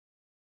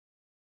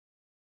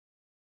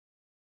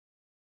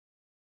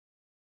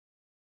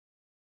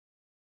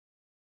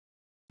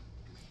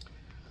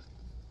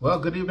Well,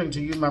 good evening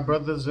to you, my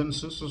brothers and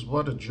sisters.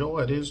 What a joy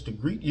it is to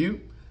greet you.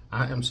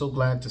 I am so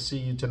glad to see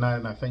you tonight,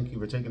 and I thank you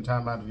for taking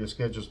time out of your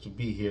schedules to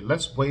be here.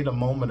 Let's wait a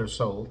moment or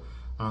so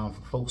for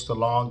folks to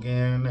log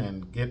in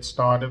and get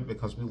started,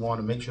 because we want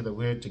to make sure that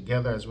we're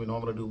together as we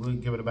normally do. We'll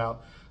give it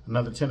about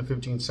another 10 or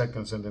 15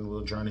 seconds, and then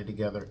we'll journey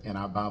together in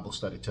our Bible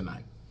study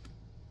tonight.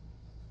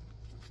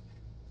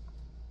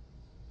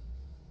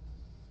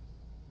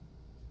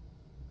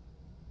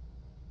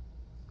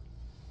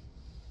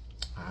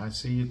 I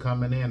see you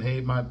coming in.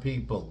 Hey, my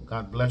people.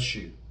 God bless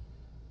you.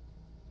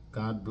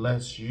 God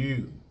bless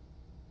you.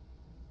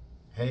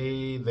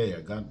 Hey there.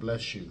 God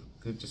bless you.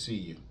 Good to see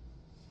you.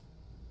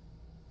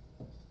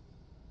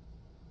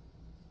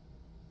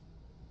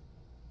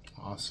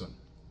 Awesome.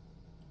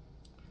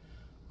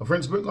 Well,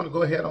 friends, we're going to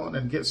go ahead on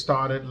and get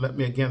started. Let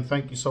me again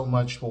thank you so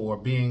much for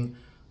being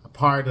a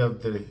part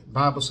of the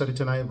Bible study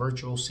tonight,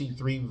 virtual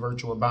C3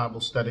 virtual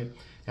Bible study.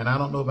 And I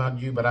don't know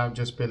about you, but I've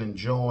just been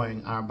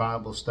enjoying our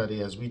Bible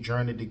study as we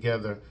journey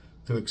together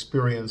through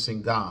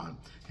experiencing God.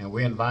 And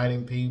we're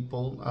inviting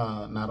people,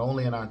 not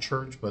only in our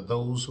church, but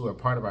those who are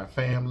part of our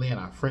family and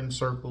our friend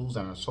circles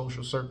and our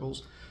social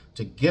circles,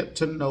 to get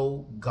to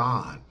know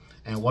God.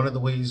 And one of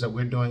the ways that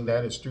we're doing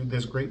that is through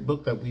this great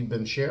book that we've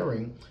been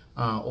sharing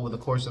over the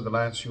course of the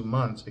last few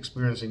months,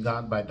 Experiencing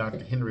God by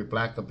Dr. Henry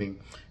Blackaby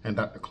and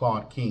Dr.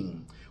 Claude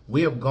King.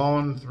 We have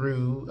gone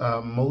through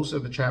most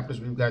of the chapters.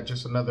 We've got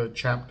just another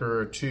chapter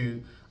or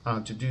two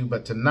to do.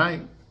 But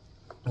tonight,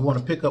 we want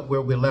to pick up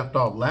where we left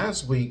off.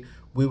 Last week,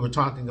 we were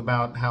talking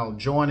about how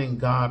joining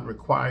God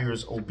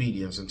requires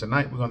obedience. And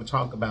tonight, we're going to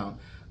talk about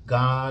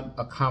God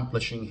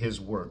accomplishing his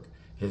work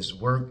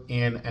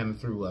in and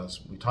through us.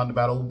 We talked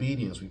about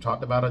obedience. We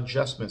talked about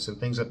adjustments and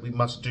things that we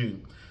must do.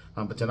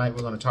 But tonight,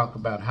 we're going to talk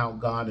about how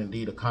God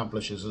indeed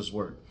accomplishes his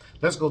work.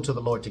 Let's go to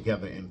the Lord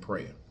together in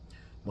prayer.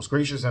 Most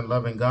gracious and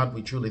loving God,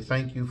 we truly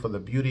thank you for the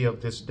beauty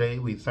of this day.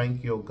 We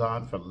thank you, O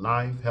God, for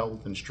life,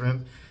 health, and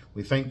strength.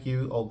 We thank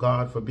you, O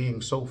God, for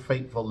being so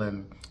faithful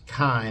and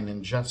kind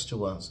and just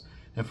to us.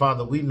 And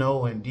Father, we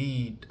know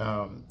indeed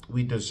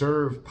we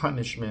deserve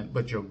punishment,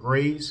 but your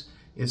grace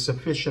is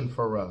sufficient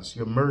for us.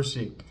 Your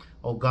mercy,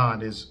 O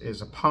God,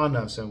 is upon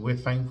us, and we're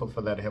thankful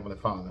for that, Heavenly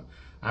Father.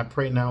 I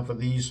pray now for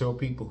these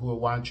people who are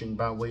watching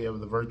by way of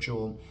the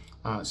virtual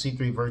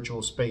C3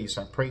 virtual space.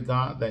 I pray,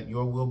 God, that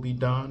your will be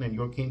done and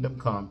your kingdom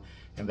come,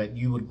 and that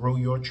you would grow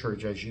your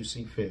church as you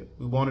see fit.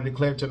 We want to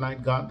declare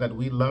tonight, God, that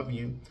we love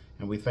you,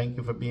 and we thank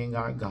you for being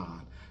our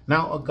God.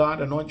 Now, O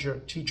God, anoint your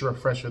teacher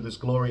afresh for this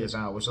glorious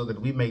hour, so that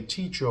we may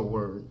teach your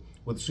word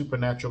with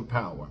supernatural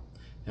power.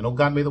 And, O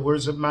God, may the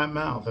words of my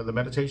mouth and the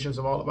meditations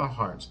of all of our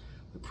hearts,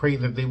 we pray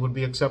that they would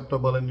be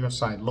acceptable in your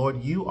sight.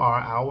 Lord, you are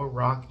our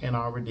rock and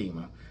our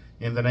redeemer.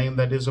 In the name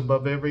that is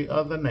above every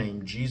other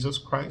name, Jesus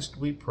Christ,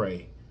 we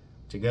pray.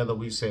 Together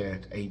we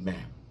said,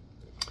 amen.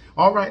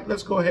 All right,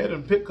 let's go ahead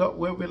and pick up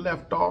where we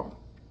left off.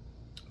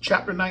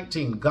 Chapter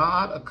 19,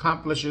 God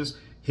accomplishes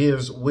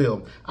his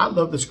will. I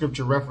love the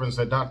scripture reference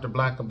that Dr.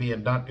 Blackaby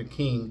and Dr.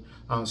 King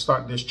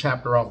start this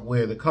chapter off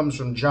with. It comes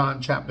from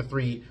John chapter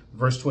 3,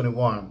 verse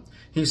 21.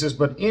 He says,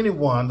 but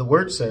anyone, the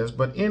word says,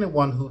 but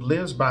anyone who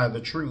lives by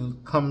the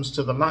truth comes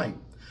to the light,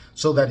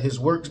 so that his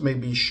works may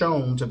be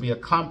shown to be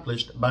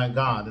accomplished by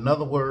God. In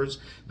other words,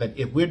 that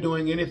if we're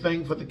doing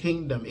anything for the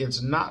kingdom, it's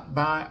not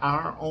by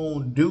our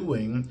own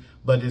doing,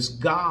 but it's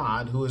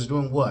God who is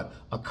doing what?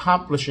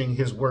 Accomplishing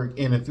his work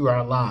in and through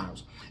our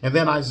lives. And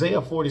then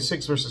Isaiah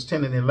 46 verses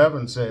 10 and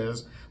 11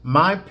 says,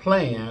 my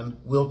plan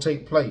will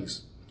take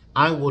place.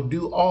 I will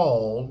do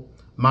all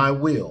my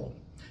will.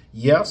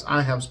 Yes,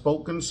 I have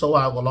spoken, so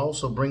I will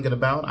also bring it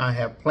about. I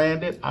have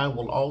planned it. I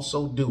will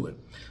also do it.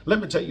 Let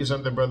me tell you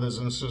something, brothers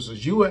and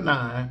sisters. You and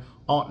I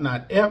ought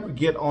not ever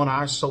get on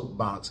our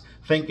soapbox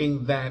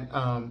thinking that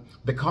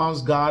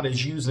because God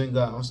is using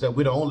us, that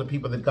we're the only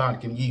people that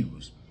God can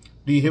use.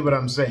 Do you hear what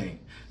I'm saying?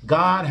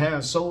 God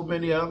has so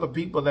many other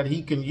people that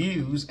he can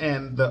use.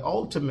 And the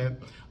ultimate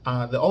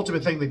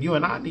thing that you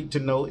and I need to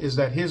know is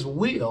that his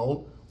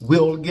will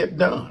get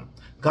done.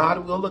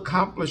 God will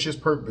accomplish his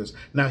purpose.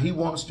 Now, he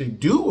wants to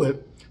do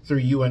it through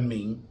you and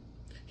me.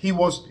 He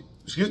wants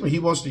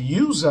to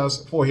use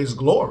us for his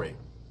glory.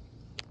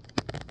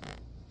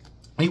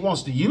 He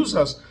wants to use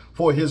us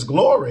for his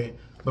glory.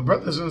 But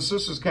brothers and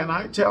sisters, can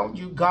I tell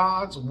you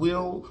God's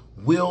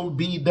will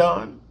be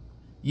done?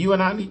 You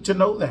and I need to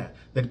know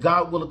that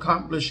God will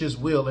accomplish his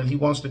will, and he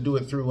wants to do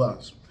it through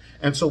us.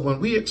 And so when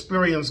we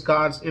experience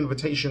God's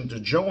invitation to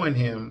join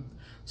him,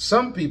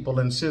 some people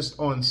insist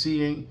on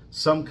seeing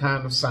some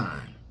kind of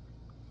sign.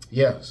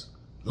 Yes.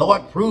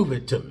 Lord, prove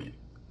it to me.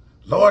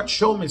 Lord,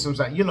 show me some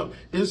sign. You know,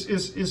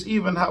 it's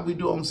even how we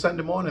do on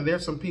Sunday morning.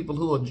 There's some people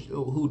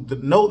who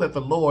know that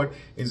the Lord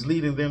is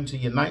leading them to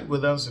unite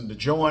with us and to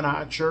join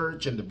our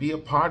church and to be a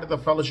part of the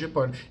fellowship,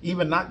 or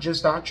even not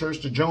just our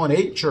church, to join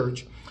a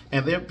church.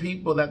 And there are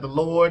people that the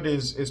Lord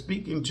is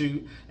speaking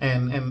to,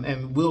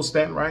 and we'll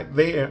stand right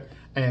there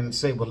and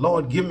say, well,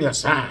 Lord, give me a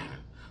sign.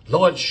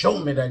 Lord, show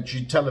me that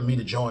you're telling me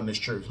to join this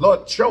church.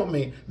 Lord, show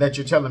me that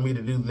you're telling me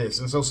to do this.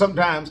 And so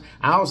sometimes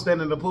I'll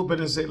stand in the pulpit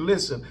and say,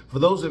 listen, for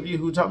those of you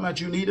who talking about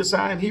you need a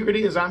sign, here it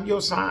is. I'm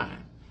your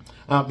sign.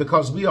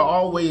 Because we are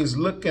always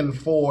looking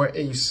for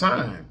a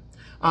sign.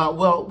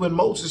 Well, when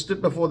Moses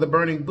stood before the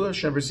burning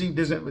bush and received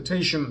his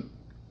invitation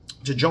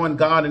to join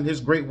God in his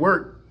great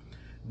work,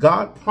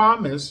 God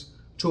promised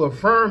to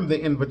affirm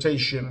the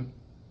invitation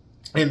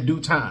in due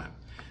time.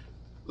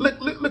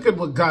 Look at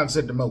what God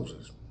said to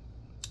Moses.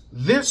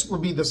 This will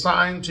be the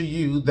sign to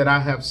you that I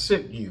have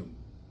sent you.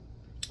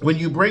 When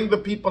you bring the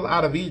people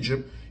out of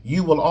Egypt,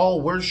 you will all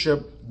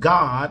worship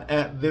God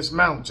at this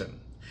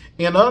mountain.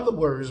 In other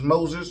words,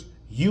 Moses,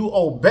 you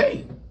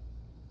obey,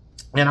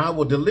 and I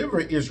will deliver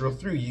Israel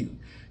through you.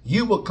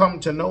 You will come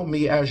to know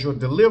me as your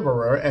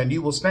deliverer, and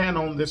you will stand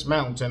on this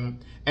mountain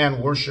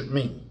and worship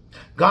me.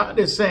 God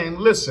is saying,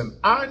 listen,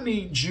 I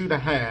need you to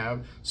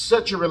have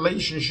such a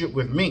relationship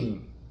with me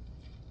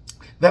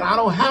that I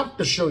don't have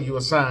to show you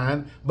a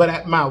sign, but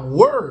at my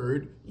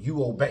word,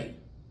 you obey.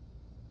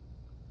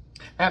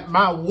 At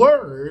my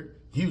word,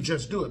 you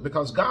just do it.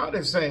 Because God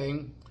is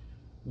saying,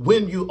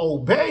 when you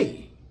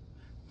obey,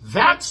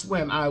 that's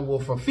when I will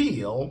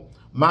fulfill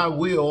my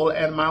will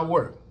and my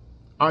word.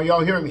 Are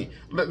y'all hearing me?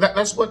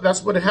 That's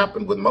what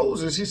happened with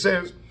Moses. He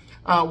says,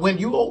 when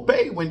you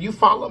obey, when you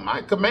follow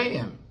my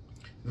command,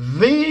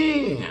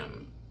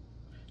 then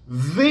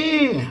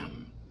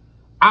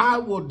I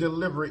will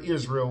deliver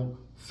Israel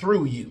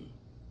through you.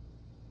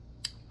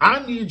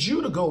 I need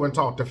you to go and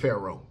talk to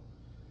Pharaoh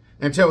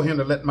and tell him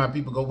to let my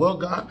people go. Well,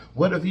 God,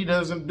 what if he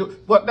doesn't do?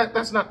 Well,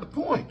 that's not the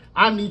point.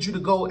 I need you to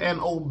go and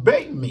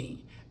obey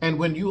me. And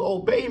when you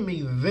obey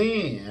me,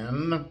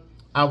 then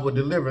I will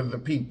deliver the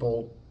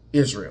people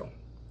Israel.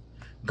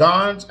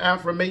 God's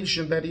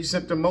affirmation that he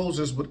sent to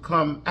Moses would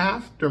come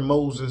after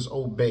Moses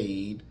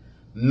obeyed,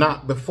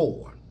 not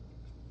before.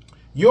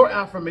 Your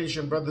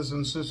affirmation, brothers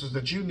and sisters,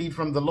 that you need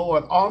from the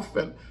Lord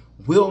often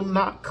will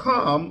not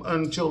come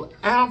until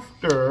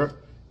after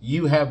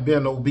you have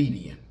been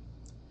obedient.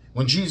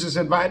 When Jesus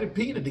invited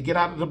Peter to get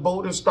out of the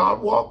boat and start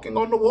walking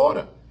on the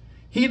water,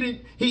 he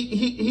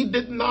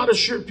did not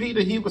assure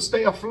Peter he would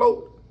stay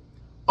afloat.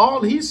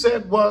 All he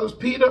said was,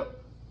 Peter,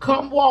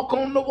 come walk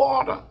on the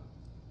water.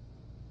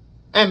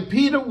 And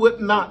Peter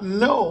would not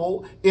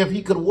know if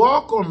he could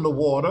walk on the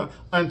water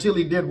until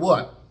he did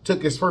what?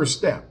 Took his first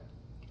step.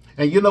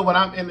 And you know what?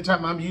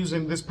 Anytime I'm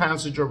using this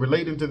passage or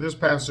relating to this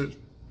passage,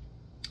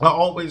 I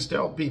always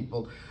tell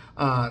people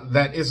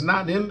that it's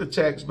not in the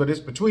text, but it's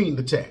between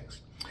the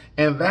text.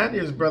 And that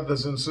is,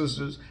 brothers and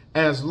sisters,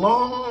 as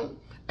long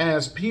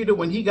as Peter,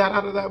 when he got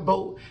out of that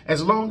boat,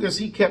 as long as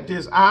he kept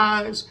his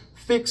eyes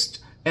fixed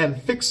and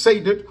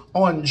fixated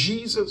on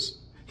Jesus,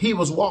 he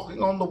was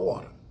walking on the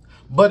water.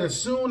 But as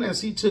soon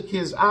as he took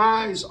his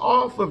eyes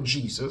off of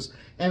Jesus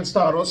and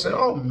started saying,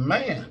 oh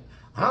man,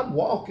 I'm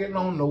walking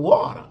on the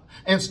water,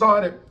 and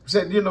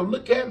said, you know,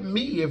 look at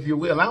me, if you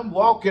will. I'm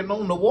walking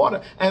on the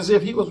water, as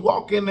if he was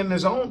walking in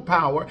his own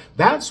power.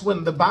 That's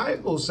when the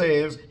Bible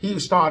says he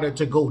started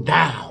to go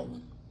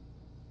down.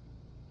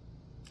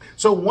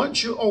 So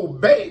once you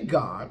obey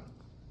God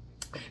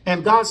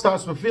and God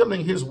starts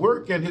fulfilling his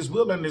work and his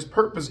will and his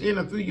purpose in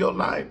and through your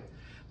life,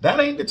 that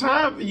ain't the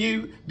time for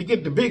you to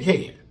get the big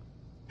head.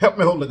 Help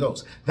me, Holy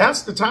Ghost.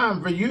 That's the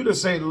time for you to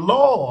say,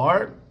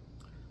 Lord,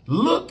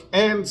 look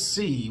and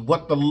see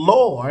what the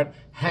Lord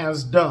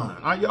has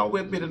done. Are y'all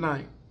with me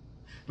tonight?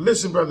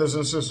 Listen, brothers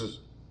and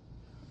sisters,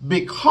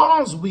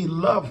 because we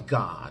love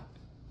God,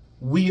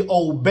 we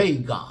obey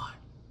God.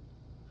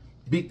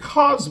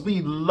 Because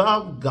we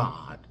love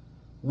God,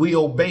 we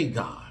obey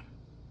God.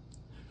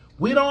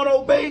 We don't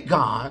obey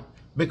God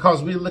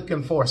because we're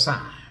looking for a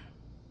sign.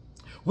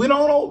 We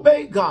don't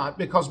obey God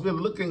because we're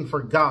looking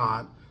for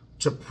God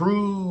to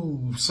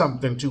prove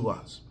something to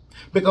us.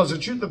 Because the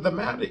truth of the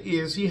matter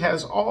is he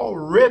has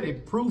already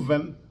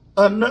proven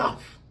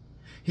enough.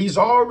 He's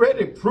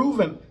already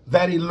proven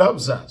that he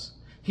loves us.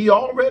 He's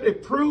already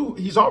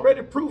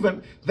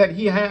proven that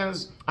he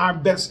has our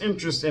best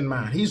interest in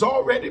mind. He's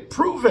already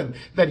proven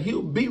that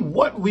he'll be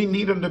what we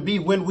need him to be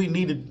when we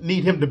need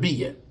him to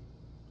be it.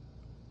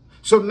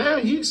 So now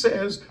he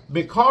says,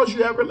 because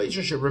you have a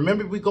relationship,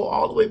 remember we go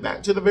all the way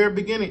back to the very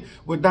beginning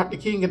with Dr.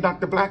 King and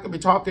Dr. Black will be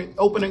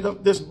opening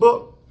up this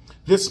book,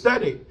 this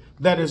study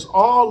that is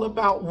all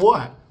about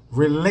what?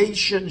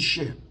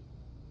 Relationship.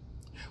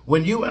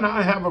 When you and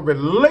I have a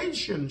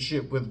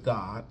relationship with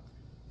God,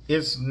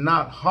 it's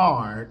not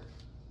hard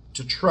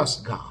to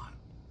trust God.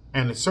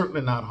 And it's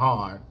certainly not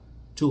hard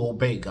to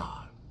obey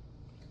God.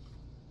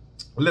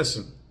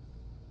 Listen,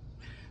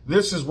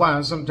 this is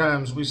why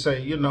sometimes we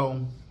say, you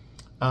know,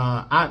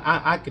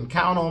 I can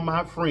count on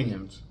my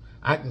friends.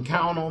 I can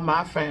count on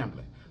my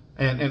family.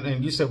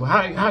 And you say, well,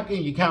 how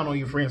can you count on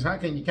your friends? How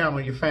can you count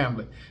on your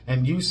family?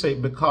 And you say,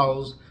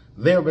 because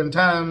there have been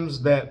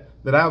times that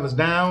I was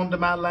down to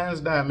my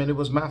last dime and it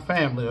was my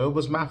family or it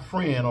was my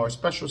friend or a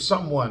special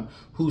someone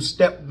who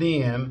stepped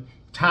in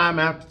time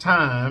after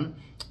time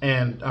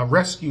and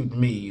rescued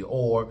me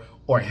or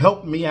or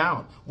help me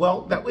out.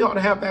 Well, that we ought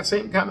to have that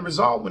same kind of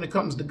resolve when it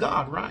comes to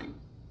God, right?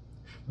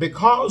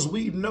 Because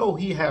we know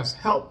he has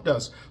helped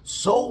us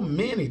so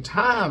many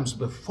times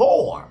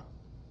before,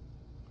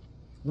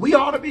 we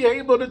ought to be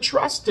able to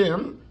trust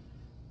him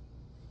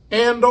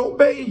and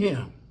obey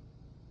him,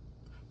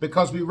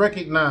 because we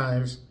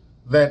recognize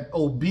that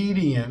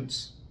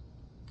obedience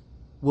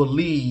will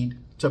lead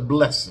to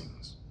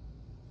blessings.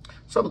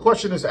 So the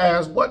question is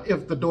asked, what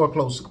if the door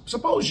closed?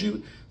 Suppose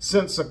you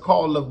sense a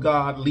call of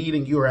God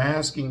leading you or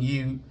asking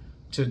you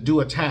to do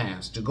a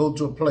task, to go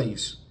to a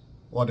place,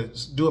 or to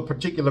do a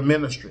particular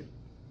ministry.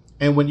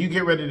 And when you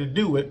get ready to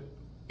do it,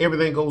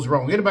 everything goes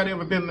wrong. Anybody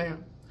ever been there?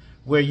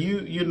 Where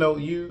you know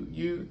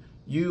the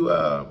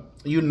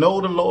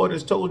Lord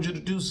has told you to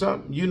do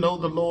something. You know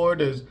the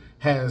Lord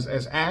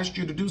has asked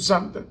you to do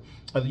something.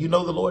 You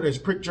know the Lord has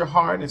pricked your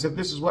heart and said,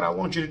 this is what I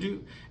want you to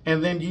do.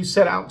 And then you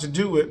set out to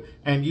do it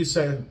and you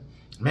say,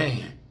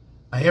 man,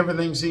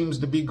 everything seems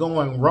to be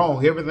going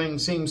wrong. Everything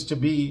seems to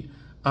be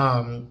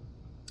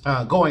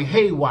going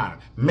haywire.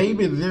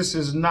 Maybe this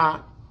is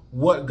not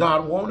what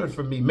God wanted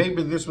for me.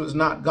 Maybe this was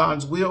not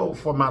God's will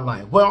for my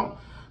life. Well,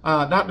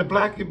 Dr.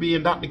 Blackaby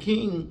and Dr.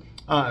 King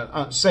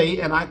say,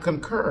 and I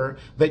concur,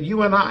 that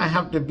you and I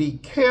have to be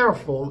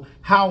careful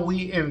how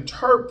we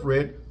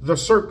interpret the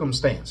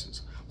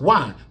circumstances.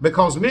 Why?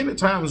 Because many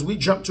times we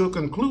jump to a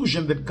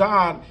conclusion that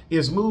God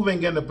is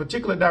moving in a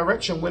particular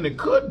direction when it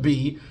could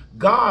be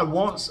God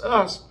wants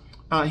us.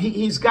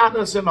 He's got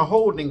us in a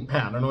holding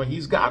pattern, or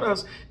he's got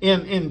us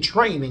in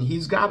training.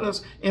 He's got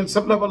us in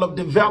some level of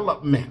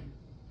development.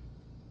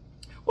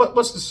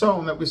 What's the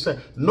song that we say?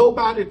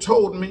 Nobody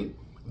told me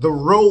the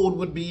road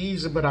would be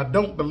easy, but I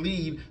don't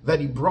believe that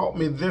he brought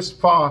me this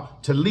far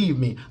to leave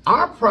me.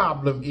 Our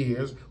problem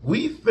is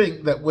we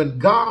think that when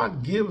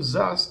God gives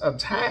us a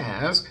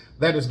task,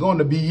 that is going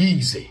to be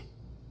easy.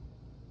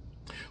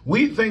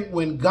 We think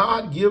when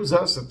God gives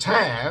us a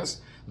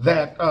task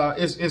that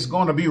it's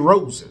going to be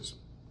roses.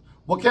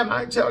 Well, can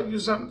I tell you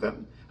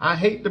something? I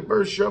hate to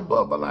burst your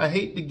bubble. I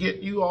hate to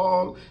get you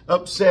all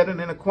upset and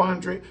in a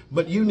quandary,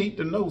 but you need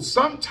to know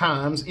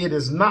sometimes it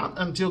is not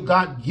until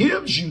God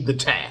gives you the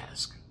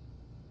task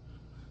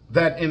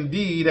that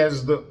indeed,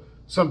 as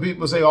some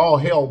people say, all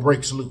hell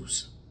breaks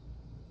loose.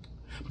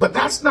 But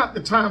that's not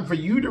the time for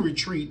you to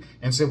retreat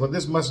and say, well,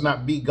 this must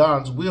not be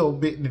God's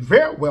will. It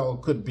very well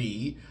could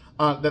be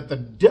that the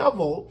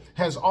devil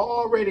has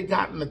already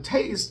gotten a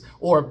taste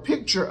or a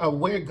picture of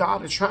where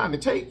God is trying to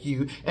take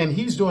you, and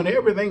he's doing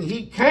everything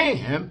he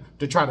can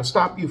to try to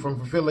stop you from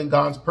fulfilling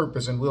God's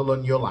purpose and will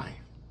in your life.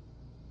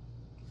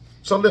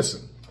 So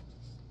listen,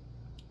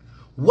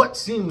 what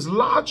seems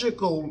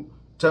logical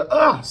to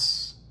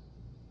us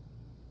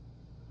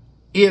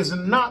is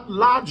not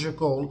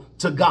logical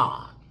to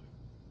God.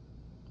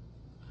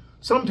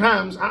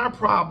 Sometimes our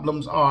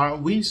problems are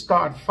we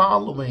start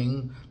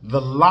following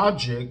the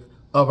logic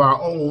of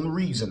our own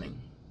reasoning.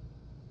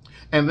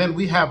 And then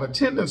we have a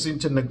tendency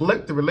to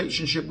neglect the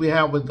relationship we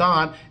have with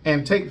God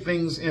and take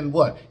things in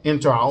what?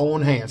 Into our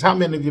own hands. How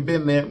many of you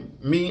been there?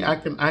 Me, I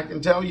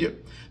can tell you,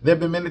 there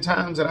have been many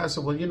times that I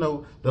said, well, you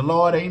know, the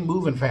Lord ain't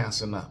moving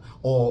fast enough.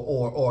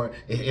 Or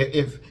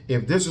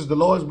if this is the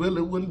Lord's will,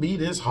 it wouldn't be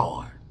this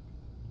hard.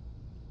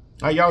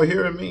 Are y'all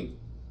hearing me?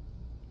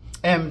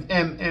 And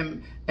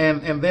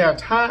there are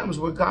times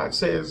where God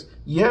says,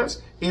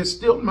 yes, it's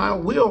still my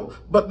will,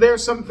 but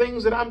there's some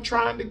things that I'm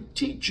trying to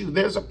teach you.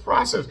 There's a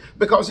process,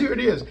 because here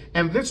it is.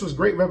 And this was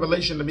great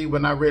revelation to me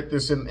when I read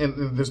this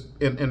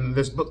in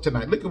this book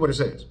tonight. Look at what it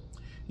says.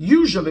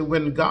 Usually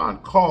when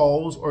God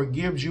calls or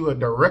gives you a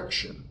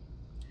direction,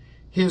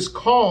 his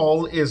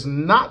call is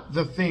not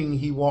the thing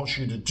he wants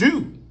you to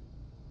do.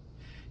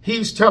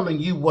 He's telling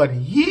you what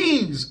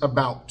he's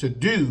about to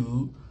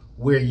do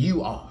where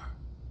you are.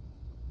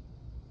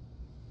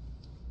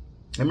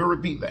 Let me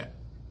repeat that.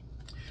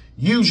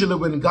 Usually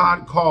when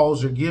God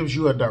calls or gives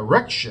you a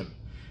direction,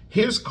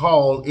 his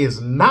call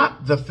is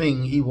not the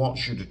thing he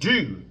wants you to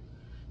do.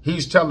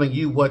 He's telling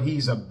you what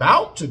he's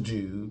about to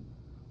do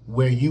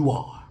where you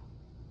are.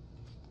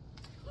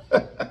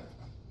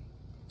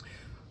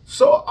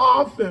 So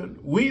often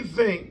we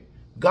think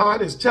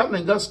God is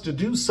telling us to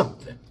do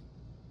something.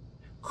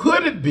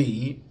 Could it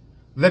be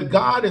that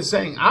God is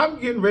saying, I'm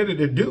getting ready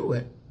to do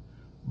it,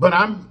 but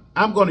I'm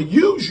going to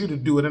use you to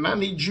do it, and I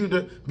need you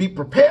to be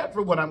prepared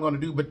for what I'm going to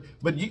do,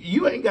 but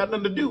you ain't got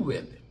nothing to do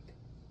with it.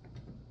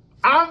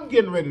 I'm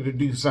getting ready to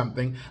do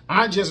something.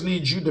 I just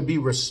need you to be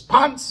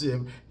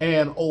responsive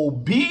and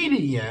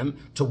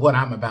obedient to what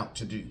I'm about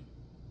to do.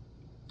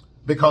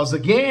 Because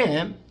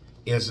again,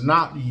 it's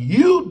not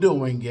you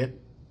doing it,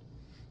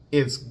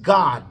 it's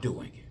God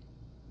doing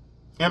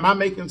it. Am I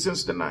making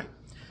sense tonight?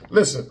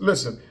 Listen.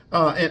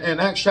 In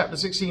Acts chapter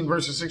 16,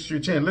 verses 6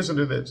 through 10, listen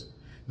to this.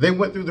 They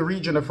went through the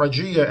region of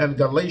Phrygia and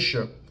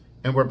Galatia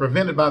and were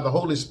prevented by the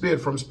Holy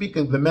Spirit from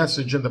speaking the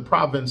message in the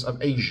province of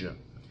Asia.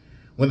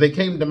 When they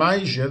came to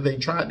Mysia, they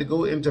tried to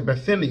go into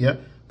Bithynia,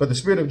 but the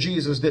Spirit of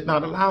Jesus did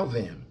not allow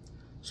them.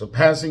 So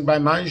passing by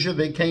Mysia,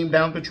 they came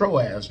down to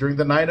Troas. During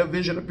the night, a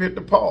vision appeared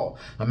to Paul.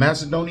 A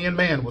Macedonian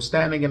man was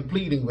standing and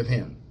pleading with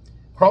him.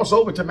 cross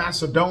over to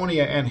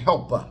Macedonia and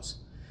help us.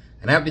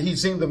 And after he'd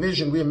seen the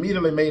vision, we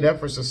immediately made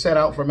efforts to set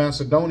out for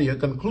Macedonia,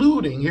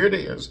 concluding, here it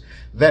is,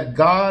 that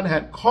God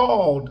had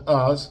called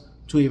us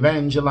to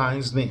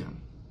evangelize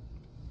them.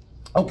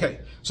 Okay,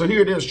 so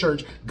here it is,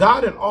 church.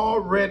 God had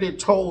already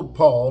told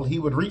Paul he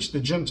would reach the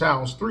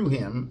Gentiles through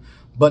him,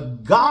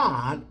 but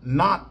God,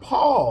 not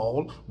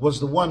Paul, was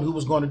the one who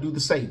was going to do the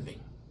saving.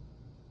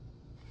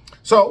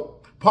 So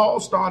Paul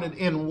started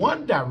in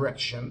one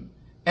direction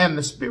and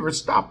the Spirit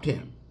stopped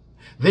him.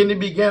 Then he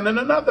began in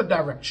another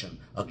direction.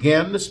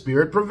 Again, the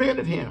Spirit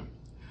prevented him.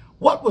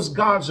 What was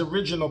God's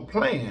original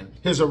plan?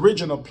 His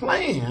original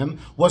plan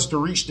was to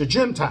reach the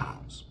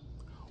Gentiles.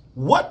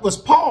 What was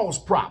Paul's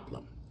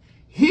problem?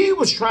 He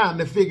was trying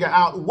to figure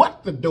out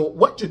what to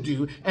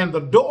do, and the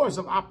doors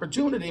of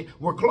opportunity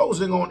were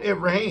closing on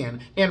every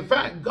hand. In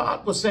fact,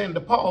 God was saying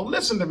to Paul,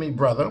 listen to me,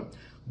 brother.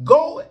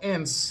 Go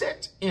and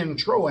sit in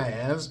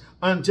Troas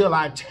until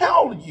I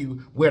tell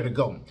you where to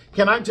go.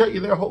 Can I tell you,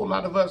 there are a whole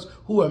lot of us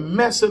who are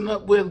messing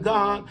up with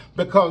God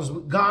because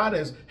God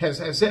has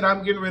said,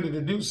 I'm getting ready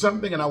to do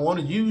something and I want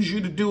to use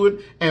you to do it.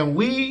 And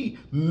we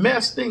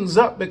mess things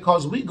up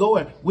because we go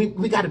and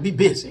we got to be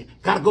busy,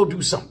 got to go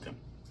do something.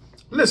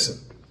 Listen,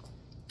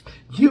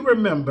 you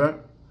remember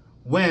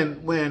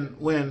when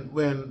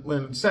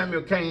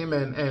Samuel came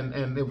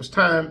and it was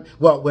time,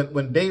 well,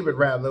 when David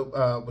rather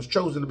was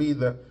chosen to be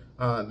the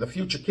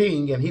future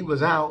king, and he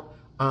was out,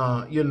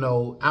 out in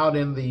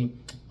the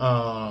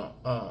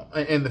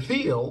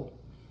field,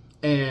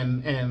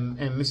 and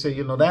they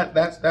say,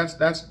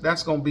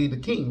 that's going to be the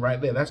king right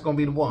there. That's going to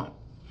be the one.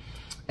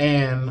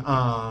 And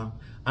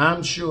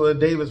I'm sure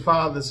David's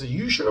father said,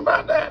 you sure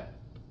about that?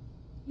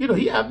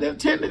 He out there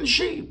tending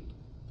sheep.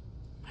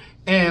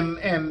 And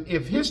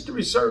if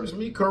history serves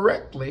me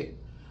correctly,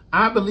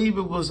 I believe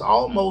it was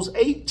almost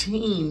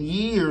 18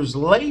 years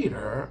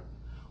later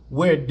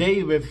where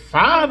David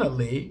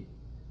finally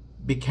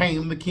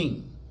became the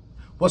king.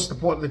 What's the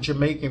point that you're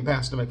making,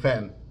 Pastor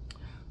McFadden?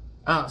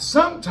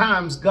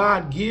 Sometimes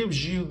God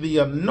gives you the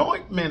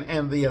anointment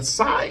and the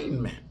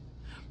assignment,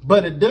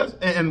 but it does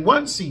in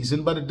one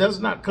season, but it does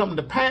not come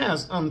to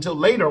pass until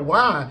later.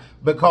 Why?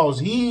 Because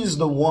he's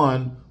the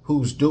one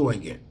who's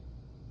doing it.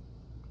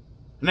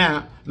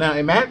 Now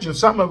imagine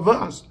some of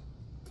us,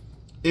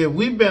 if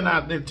we've been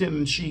out there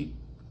tending sheep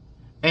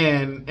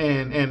and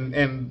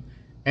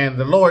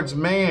the Lord's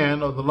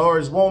man or the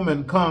Lord's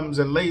woman comes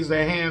and lays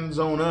their hands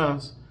on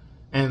us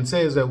and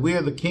says that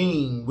we're the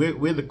king,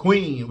 we're the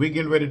queen, we're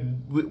getting ready,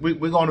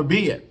 we're going to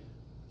be it.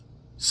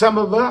 Some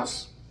of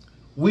us,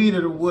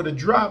 would have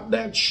dropped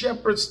that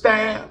shepherd's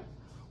staff.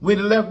 We'd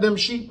have left them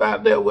sheep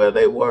out there where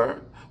they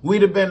were.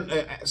 We'd have been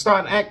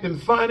started acting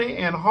funny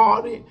and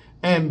haughty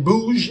and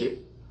bougie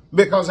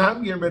because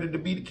I'm getting ready to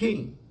be the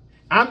king.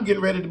 I'm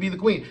getting ready to be the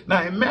queen.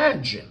 Now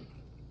imagine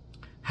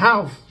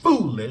how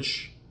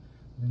foolish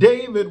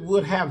David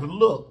would have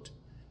looked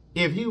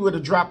if he would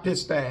have dropped his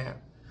staff,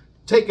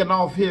 taken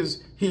off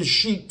his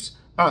sheep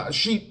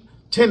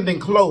tending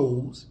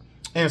clothes,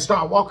 and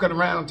start walking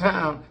around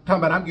town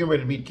talking about, I'm getting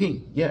ready to be the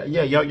king. Yeah,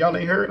 y'all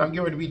ain't heard? I'm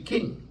getting ready to be the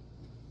king.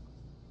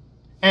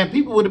 And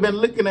people would have been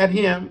looking at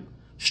him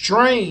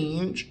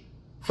strange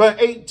for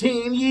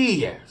 18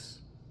 years.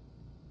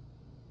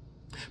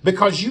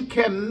 Because you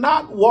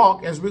cannot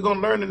walk, as we're going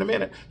to learn in a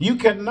minute, you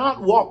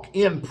cannot walk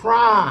in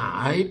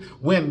pride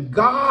when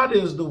God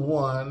is the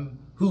one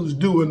who's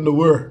doing the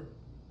work.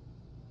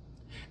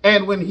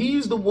 And when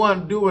he's the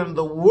one doing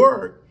the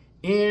work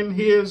in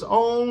his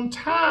own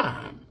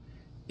time,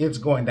 it's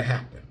going to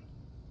happen.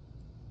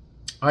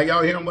 Are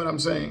y'all hearing what I'm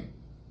saying?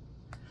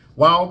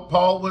 While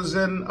Paul was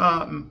in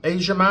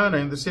Asia Minor,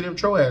 in the city of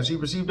Troas, he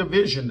received a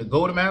vision to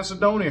go to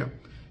Macedonia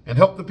and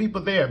help the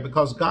people there,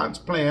 because God's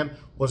plan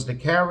was to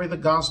carry the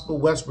gospel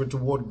westward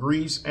toward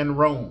Greece and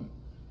Rome.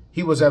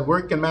 He was at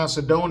work in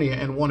Macedonia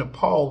and wanted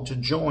Paul to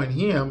join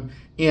him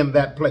in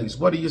that place.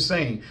 What are you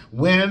saying?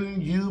 When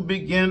you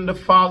begin to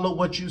follow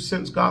what you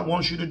sense God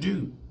wants you to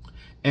do,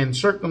 and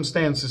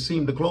circumstances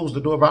seem to close the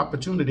door of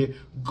opportunity,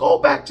 go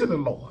back to the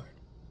Lord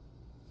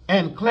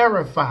and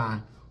clarify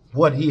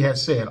what he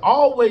has said.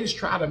 Always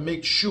try to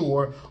make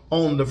sure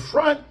on the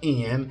front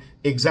end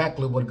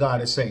exactly what God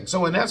is saying.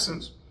 So in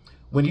essence,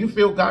 when you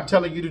feel God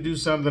telling you to do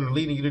something or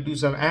leading you to do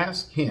something,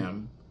 ask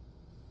him,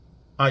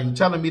 are you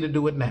telling me to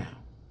do it now?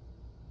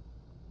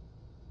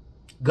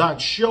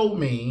 God, show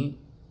me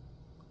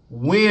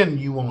when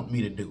you want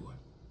me to do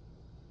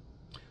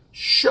it.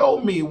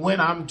 Show me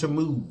when I'm to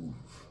move,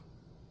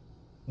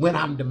 when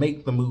I'm to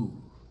make the move.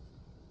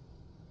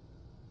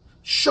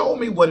 Show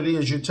me what it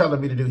is you're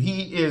telling me to do.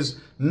 He is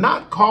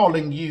not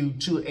calling you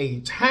to a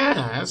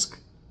task.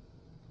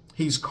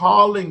 He's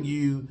calling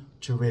you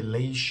to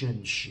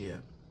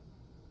relationship.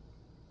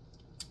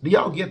 Do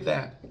y'all get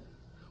that?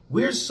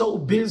 We're so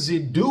busy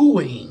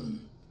doing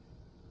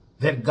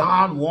that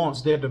God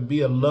wants there to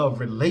be a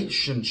love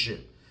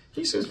relationship.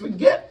 He says,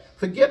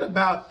 forget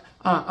about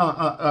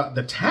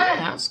the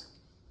task.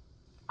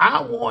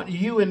 I want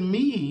you and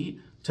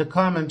me to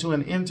come into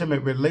an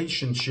intimate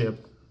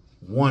relationship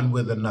one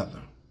with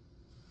another.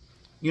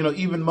 You know,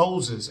 even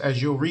Moses,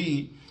 as you'll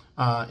read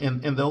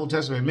in the Old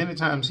Testament, many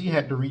times he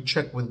had to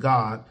recheck with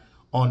God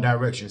on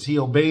directions. He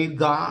obeyed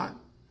God,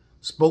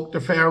 spoke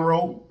to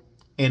Pharaoh,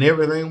 and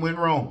everything went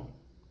wrong.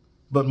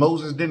 But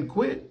Moses didn't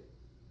quit.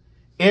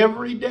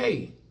 Every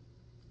day,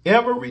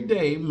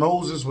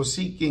 Moses was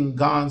seeking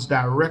God's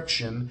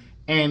direction,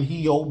 and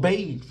he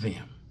obeyed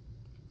them.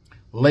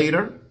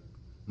 Later,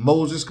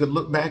 Moses could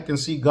look back and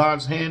see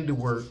God's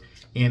handiwork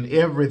in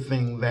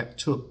everything that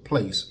took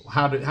place.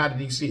 How did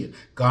he see it?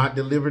 God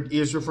delivered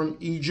Israel from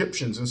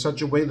Egyptians in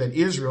such a way that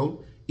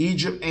Israel,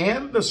 Egypt,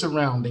 and the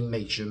surrounding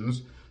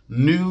nations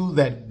knew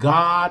that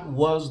God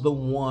was the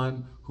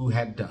one who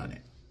had done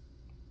it.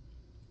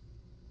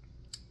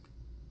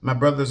 My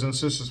brothers and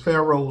sisters,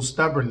 Pharaoh's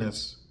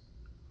stubbornness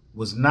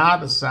was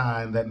not a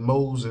sign that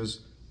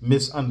Moses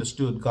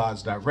misunderstood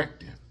God's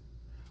directive.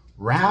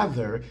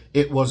 Rather,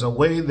 it was a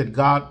way that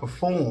God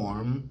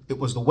performed. It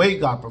was the way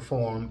God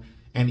performed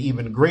an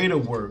even greater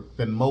work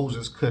than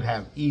Moses could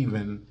have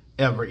even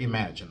ever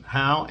imagined.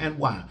 How and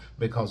why?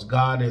 Because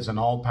God is an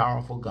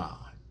all-powerful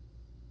God.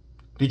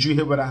 Did you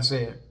hear what I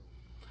said?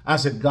 I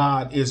said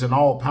God is an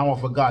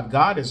all-powerful God.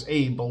 God is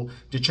able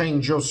to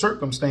change your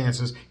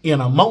circumstances in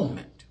a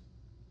moment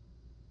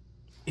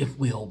if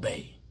we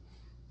obey.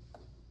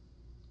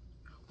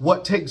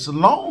 What takes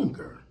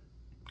longer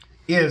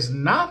is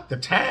not the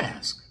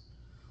task.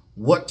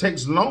 What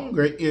takes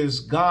longer is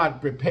God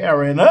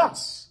preparing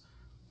us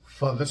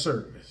for the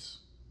service.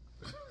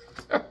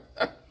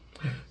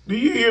 Do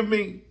you hear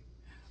me?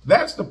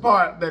 That's the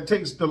part that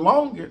takes the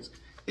longest,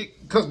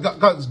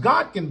 because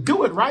God can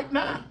do it right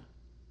now.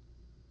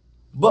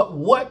 But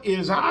what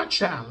is our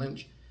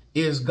challenge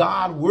is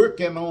God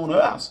working on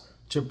us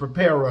to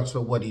prepare us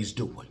for what he's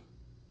doing.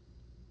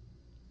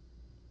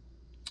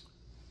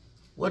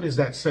 What is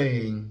that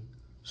saying?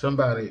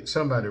 Somebody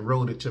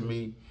wrote it to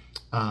me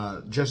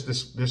just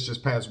this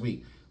past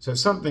week. Said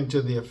something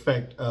to the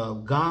effect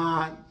of,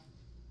 God,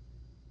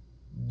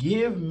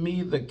 give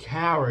me the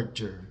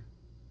character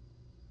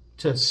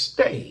to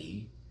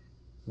stay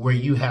where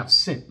you have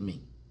sent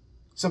me.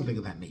 Something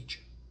of that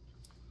nature.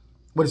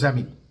 What does that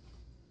mean?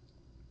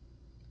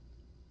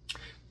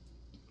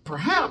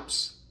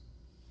 Perhaps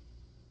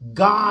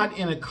God,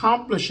 in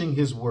accomplishing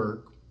his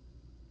work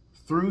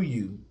through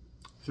you,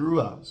 through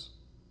us,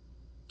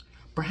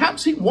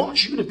 perhaps he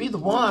wants you to be the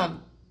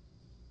one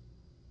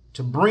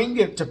to bring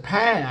it to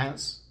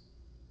pass,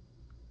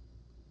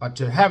 or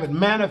to have it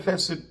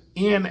manifested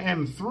in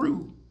and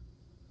through.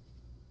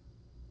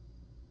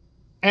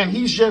 And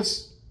he's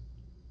just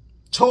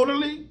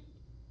totally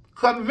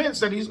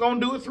convinced that he's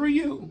going to do it through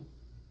you.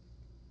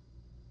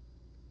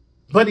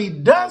 But he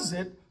does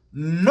it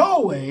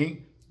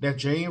knowing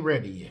that you ain't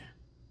ready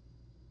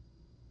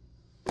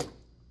yet.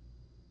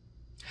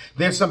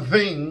 There's some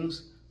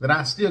things that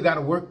I still got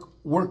to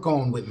work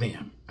on with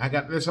them.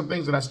 There's some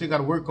things that I still got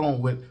to work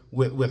on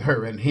with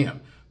her and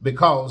him.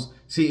 Because,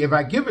 see, if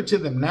I give it to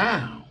them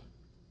now,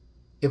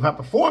 if I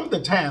perform the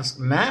task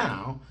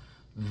now,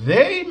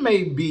 they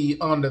may be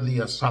under the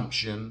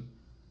assumption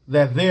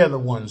that they're the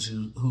ones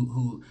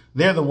who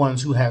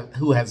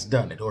has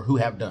done it, or who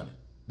have done it.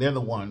 They're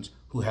the ones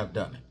who have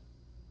done it.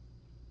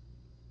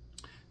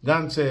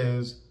 God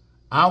says,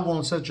 I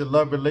want such a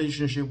love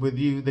relationship with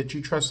you that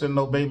you trust and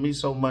obey me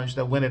so much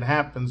that when it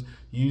happens,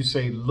 you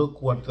say,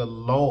 look what the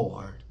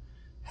Lord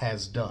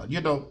has done.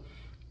 You know,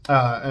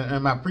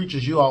 and my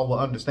preachers, you all will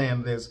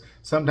understand this.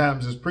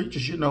 Sometimes as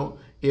preachers, you know,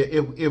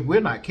 if we're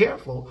not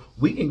careful,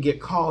 we can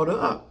get caught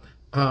up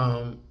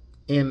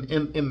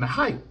in the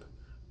hype,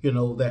 you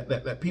know,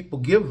 that people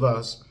give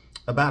us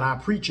about our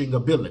preaching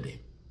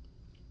ability.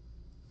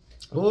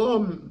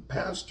 Oh,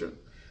 pastor,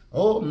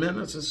 oh,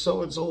 minister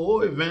so-and-so,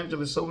 oh,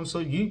 evangelist so-and-so,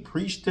 you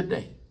preach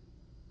today.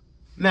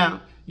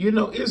 Now, you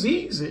know, it's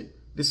easy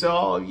to say,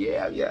 oh,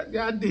 yeah,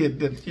 I did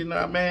that. You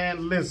know,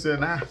 man,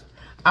 listen,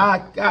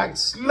 I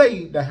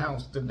slayed the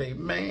house today,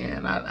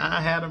 man.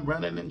 I had them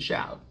running and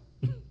shouting.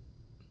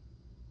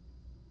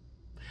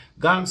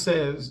 God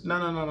says,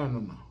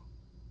 no.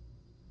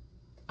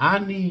 I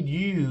need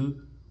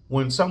you,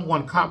 when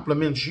someone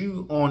compliments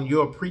you on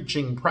your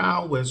preaching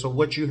prowess or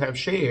what you have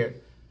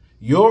shared,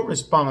 your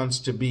response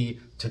to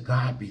be, to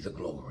God be the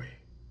glory.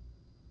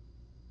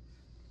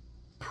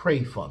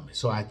 Pray for me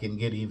so I can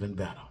get even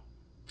better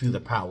through the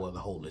power of the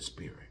Holy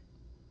Spirit.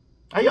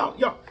 Hey,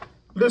 y'all,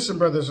 listen,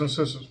 brothers and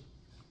sisters.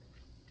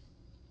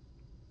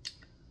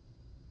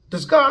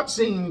 Does God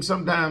seem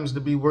sometimes to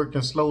be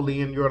working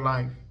slowly in your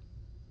life?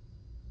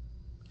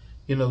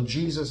 You know,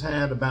 Jesus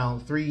had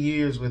about 3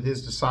 years with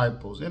his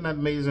disciples. Isn't that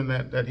amazing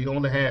that he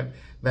only had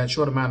that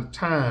short amount of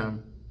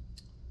time?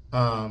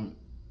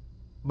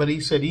 But he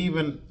said,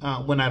 even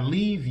when I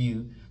leave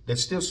you,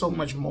 there's still so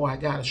much more I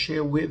got to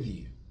share with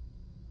you.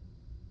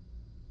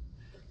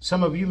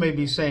 Some of you may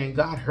be saying,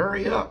 God,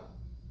 hurry up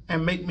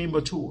and make me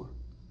mature.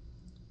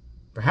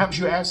 Perhaps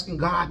you're asking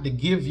God to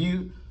give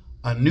you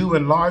a new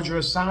and larger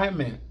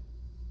assignment.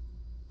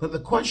 But the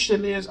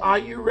question is, are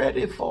you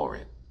ready for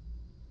it?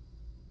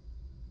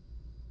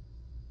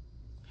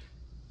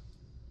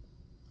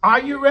 Are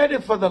you ready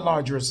for the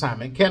larger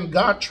assignment? Can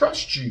God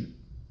trust you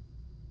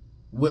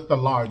with the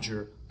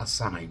larger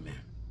assignment?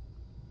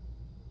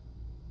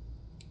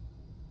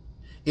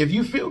 If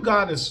you feel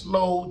God is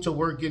slow to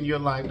work in your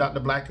life, Dr.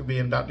 Blackerby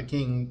and Dr.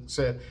 King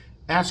said,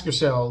 ask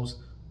yourselves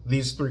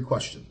these 3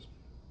 questions.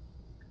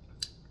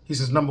 He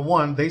says, number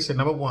one,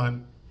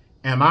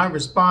 am I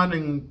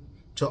responding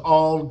to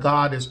all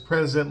God is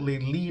presently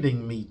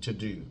leading me to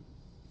do?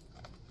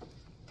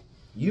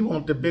 You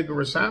want the bigger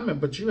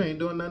assignment, but you ain't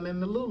doing nothing in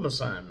the little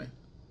assignment.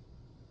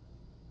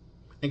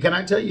 And can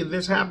I tell you,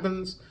 this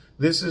happens.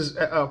 This is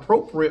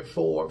appropriate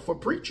for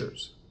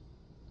preachers.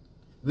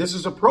 This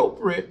is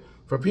appropriate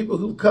for people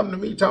who come to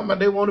me talking about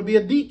they want to be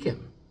a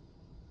deacon.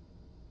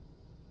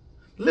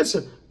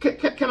 Listen,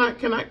 can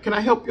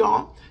I help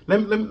y'all?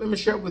 Let me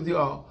share with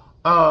y'all.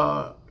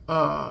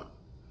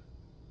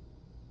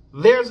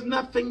 There's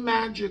nothing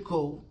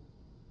magical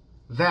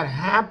that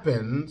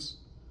happens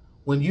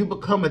when you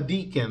become a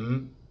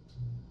deacon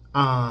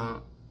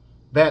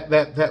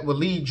that will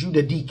lead you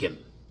to deacon.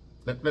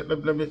 Let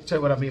me tell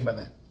you what I mean by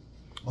that.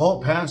 Oh,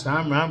 Pastor,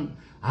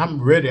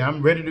 I'm ready.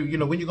 I'm ready to,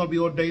 when you're going to be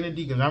ordained a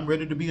deacon, I'm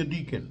ready to be a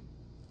deacon.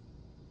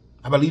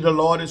 I believe the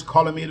Lord is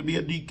calling me to be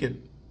a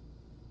deacon.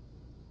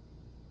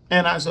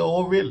 And I said,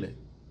 oh, really?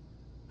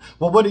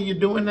 Well, what are you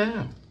doing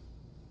now?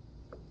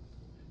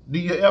 Do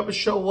you ever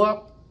show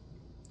up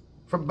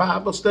for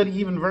Bible study,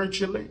 even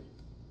virtually?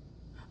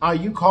 Are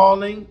you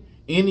calling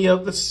any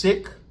of the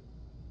sick?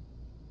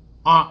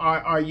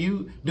 Are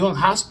you doing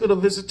hospital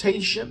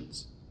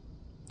visitations?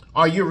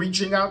 Are you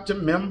reaching out to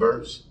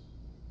members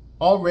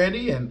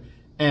already and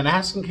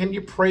asking, can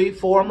you pray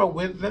for them or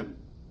with them?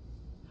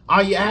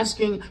 Are you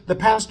asking the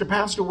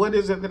pastor, what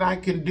is it that I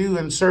can do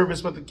in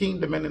service for the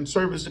kingdom and in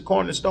service to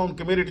Cornerstone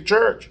Community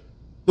Church?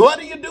 What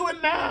are you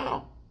doing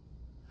now?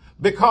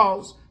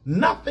 Because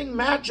nothing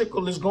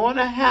magical is going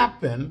to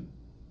happen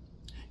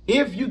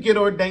if you get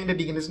ordained a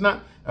deacon. It's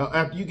not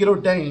after you get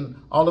ordained,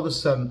 all of a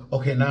sudden,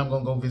 okay, now I'm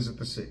going to go visit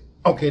the sick.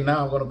 Okay,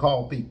 now I'm going to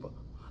call people.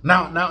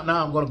 Now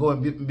I'm going to go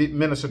and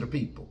minister to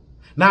people.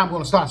 Now I'm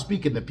going to start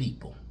speaking to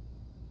people.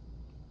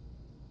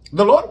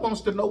 The Lord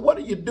wants to know, what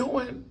are you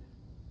doing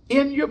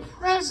in your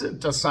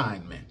present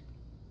assignment?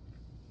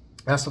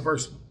 That's the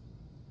first one.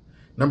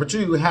 Number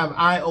 2, have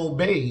I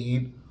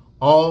obeyed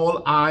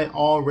all I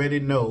already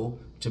know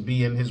to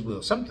be in his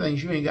will? Some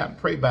things you ain't got to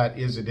pray about,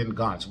 is it in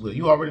God's will?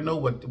 You already know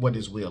what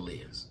his will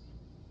is.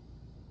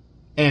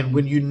 And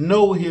when you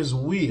know his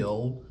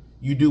will,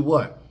 you do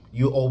what?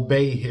 You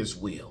obey his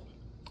will.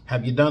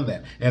 Have you done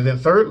that? And then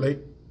thirdly,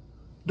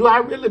 do I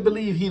really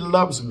believe he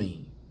loves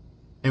me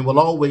and will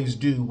always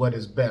do what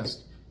is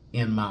best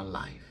in my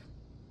life?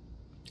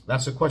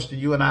 That's a question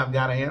you and I have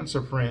got to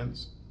answer,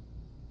 friends.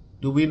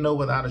 Do we know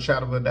without a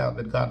shadow of a doubt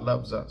that God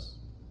loves us?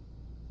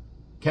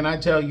 Can I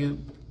tell you,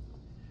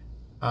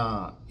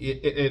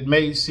 it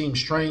may seem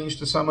strange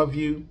to some of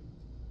you,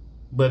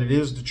 but it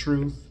is the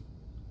truth.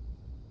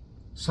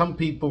 Some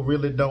people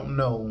really don't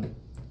know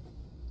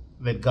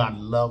that God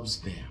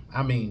loves them.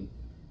 I mean,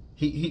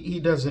 he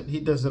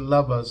doesn't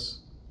love us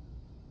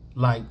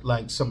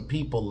like some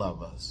people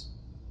love us,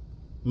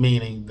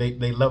 meaning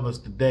they love us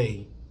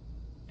today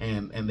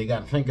and they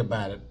got to think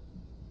about it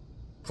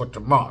for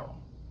tomorrow.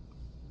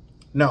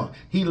 No,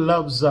 he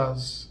loves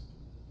us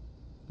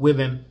with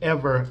an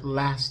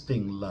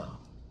everlasting love.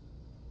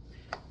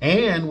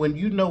 And when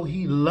you know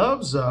he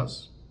loves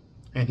us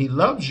and he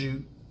loves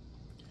you,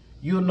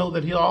 you'll know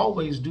that he'll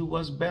always do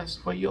what's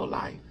best for your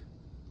life.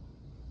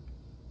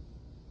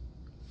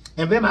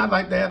 And then I'd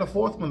like to add a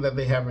 4th one that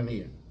they have in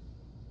here.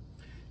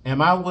 Am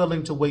I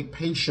willing to wait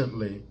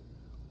patiently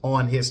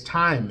on his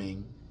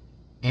timing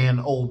and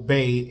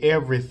obey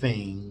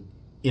everything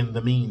in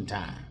the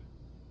meantime?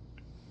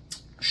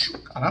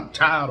 God, I'm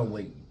tired of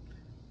waiting.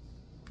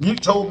 You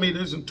told me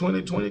this in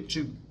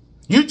 2022.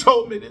 You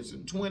told me this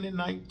in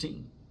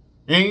 2019.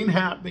 Ain't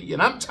happening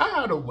yet. I'm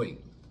tired of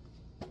waiting.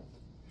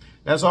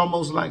 That's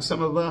almost like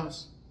some of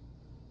us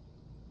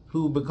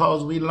who,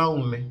 because we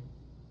lonely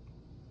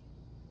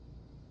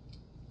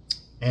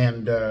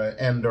and we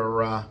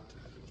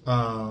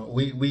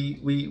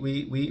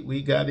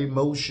got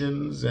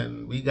emotions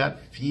and we got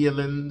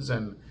feelings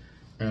and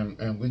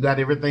we got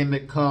everything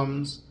that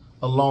comes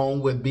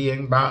along with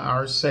being by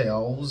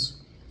ourselves.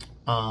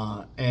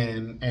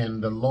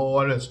 And the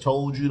Lord has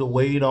told you to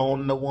wait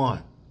on the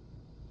one.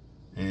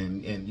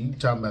 And you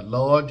talking about,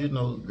 Lord,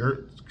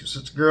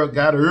 sister girl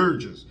got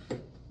urges.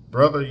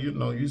 Brother,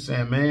 you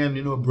saying,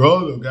 man,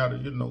 brother gotta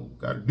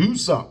do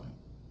something.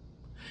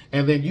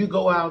 And then you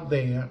go out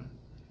there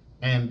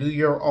and do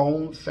your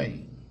own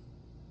thing.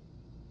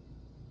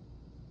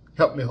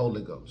 Help me,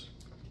 Holy Ghost.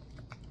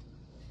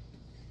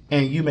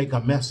 And you make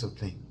a mess of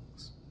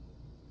things.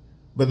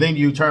 But then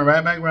you turn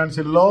right back around and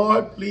say,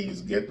 Lord,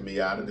 please get me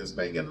out of this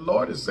thing. And the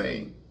Lord is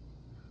saying,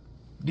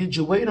 did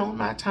you wait on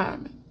my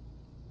timing?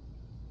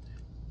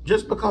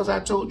 Just because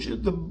I told you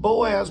the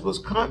Boaz was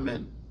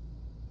coming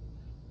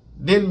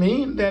didn't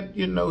mean that,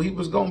 he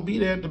was going to be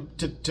there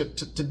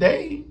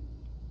today.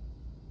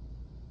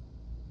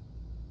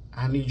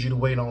 I need you to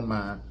wait on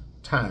my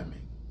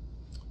timing.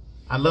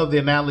 I love the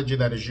analogy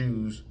that is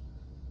used.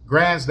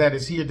 Grass that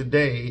is here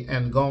today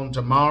and gone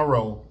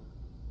tomorrow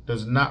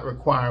does not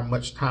require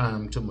much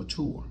time to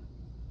mature.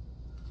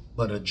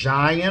 But a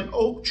giant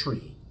oak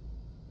tree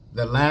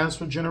that lasts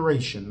for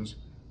generations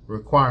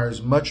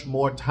requires much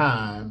more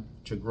time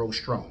to grow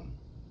strong.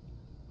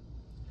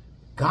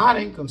 God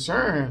ain't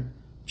concerned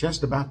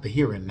just about the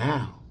here and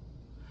now.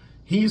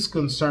 He's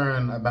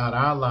concerned about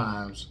our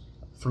lives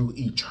through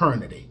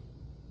eternity.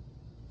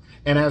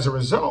 And as a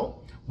result,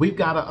 we've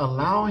got to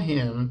allow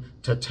him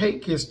to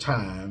take his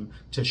time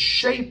to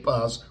shape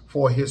us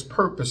for his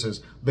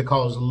purposes,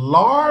 because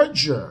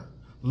larger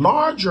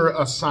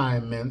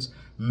assignments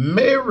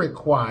may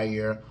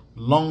require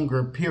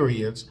longer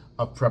periods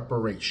of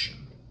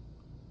preparation.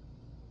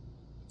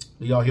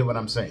 Do y'all hear what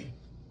I'm saying?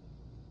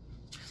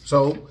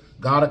 So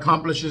God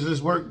accomplishes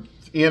his work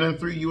in and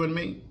through you and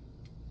me.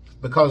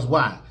 Because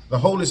why? The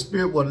Holy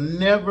Spirit will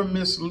never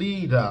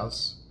mislead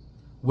us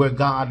where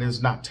God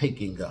is not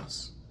taking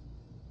us.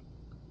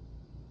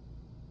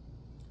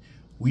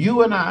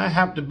 You and I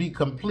have to be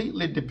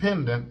completely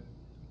dependent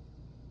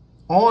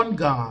on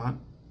God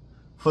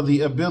for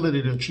the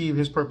ability to achieve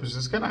his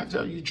purposes. Can I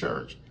tell you,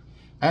 church,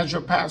 as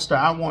your pastor,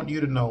 I want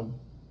you to know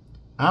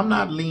I'm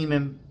not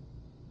leaning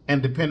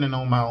and depending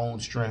on my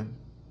own strength.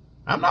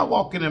 I'm not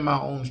walking in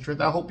my own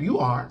strength. I hope you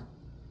are.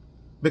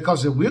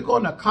 Because if we're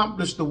going to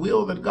accomplish the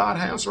will that God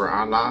has for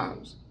our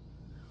lives,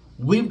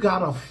 we've got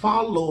to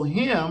follow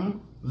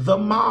him, the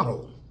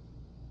model.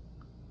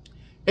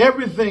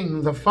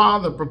 Everything the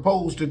Father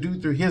proposed to do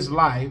through his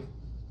life,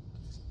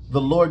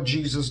 the Lord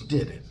Jesus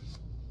did it.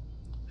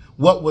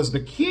 What was the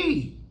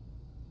key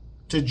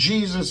to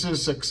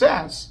Jesus'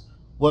 success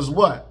was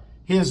what?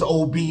 His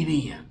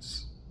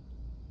obedience.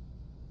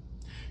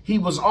 He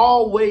was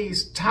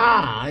always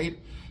tied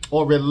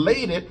or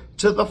related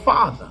to the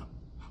Father.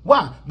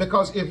 Why?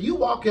 Because if you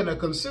walk in a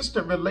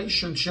consistent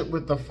relationship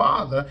with the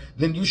Father,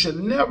 then there should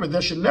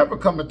never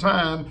come a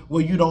time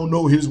where you don't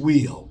know his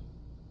will.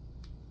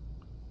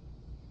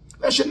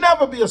 There should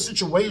never be a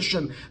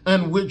situation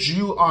in which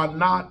you are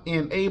not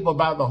enabled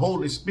by the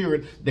Holy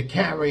Spirit to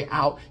carry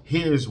out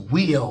his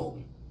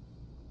will.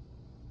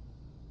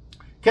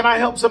 Can I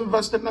help some of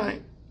us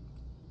tonight?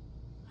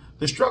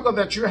 The struggle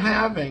that you're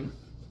having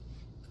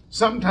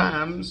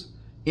sometimes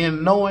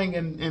in knowing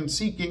and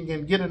seeking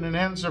and getting an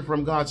answer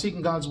from God,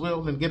 seeking God's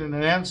will and getting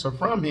an answer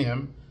from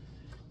him,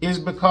 is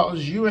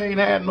because you ain't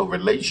had no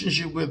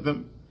relationship with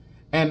him.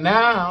 And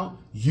now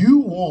you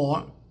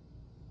want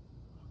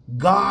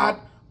God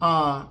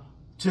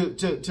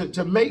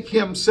to make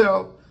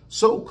himself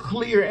so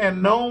clear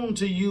and known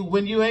to you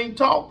when you ain't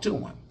talked to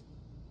him.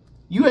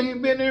 You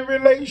ain't been in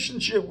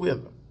relationship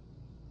with him.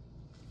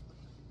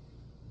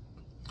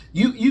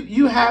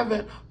 You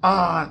haven't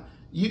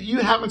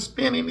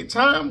spent any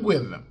time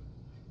with him.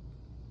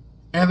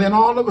 And then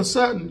all of a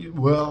sudden,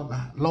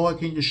 well, Lord,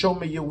 can you show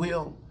me your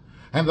will?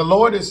 And the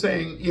Lord is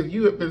saying, if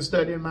you have been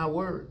studying my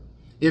word,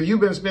 if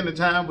you've been spending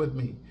time with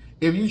me,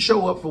 if you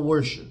show up for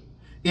worship,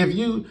 if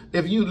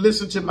you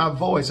listen to my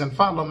voice and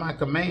follow my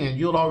command,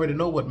 you'll already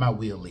know what my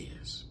will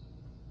is.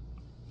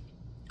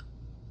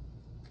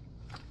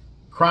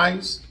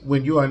 Christ,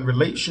 when you are in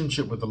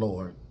relationship with the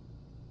Lord,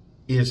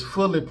 is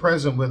fully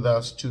present with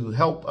us to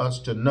help us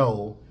to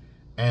know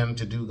and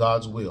to do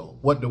God's will.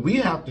 What do we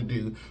have to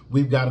do?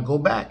 We've got to go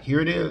back. Here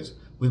it is.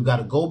 We've got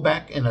to go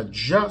back and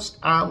adjust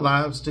our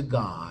lives to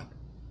God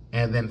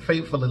and then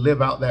faithfully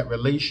live out that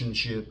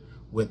relationship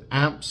with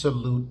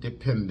absolute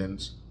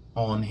dependence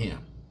on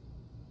him.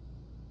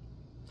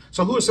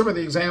 So who are some of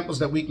the examples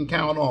that we can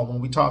count on when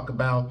we talk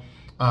about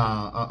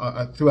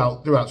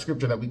throughout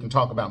Scripture that we can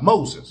talk about?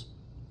 Moses.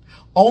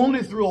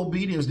 Only through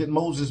obedience did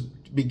Moses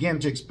begin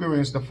to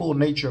experience the full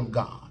nature of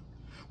God.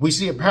 We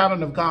see a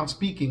pattern of God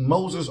speaking,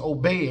 Moses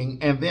obeying,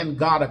 and then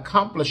God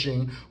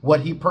accomplishing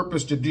what he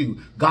purposed to do.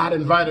 God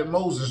invited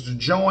Moses to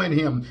join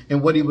him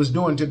in what he was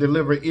doing to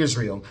deliver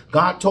Israel.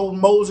 God told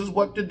Moses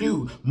what to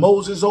do.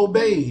 Moses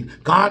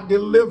obeyed. God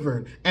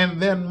delivered.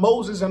 And then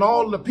Moses and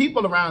all the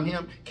people around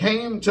him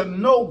came to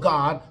know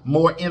God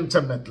more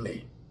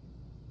intimately.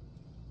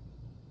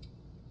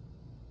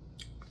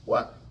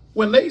 What?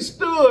 When they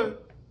stood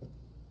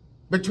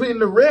between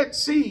the Red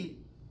Sea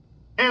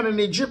and an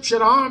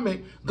Egyptian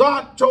army,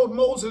 God told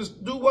Moses,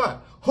 do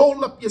what?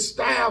 Hold up your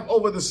staff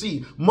over the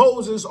sea.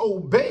 Moses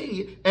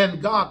obeyed,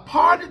 and God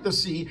parted the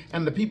sea,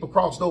 and the people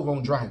crossed over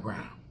on dry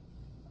ground.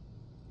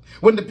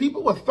 When the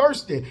people were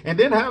thirsty and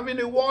didn't have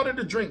any water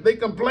to drink, they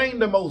complained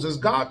to Moses.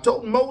 God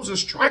told Moses,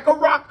 strike a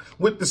rock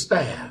with the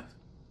staff.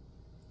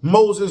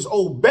 Moses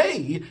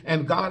obeyed,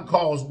 and God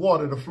caused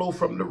water to flow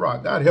from the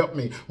rock. God help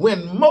me.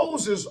 When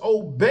Moses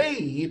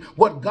obeyed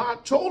what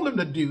God told him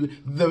to do,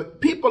 the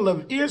people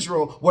of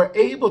Israel were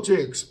able to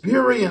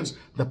experience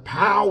the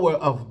power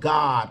of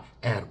God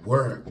at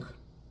work.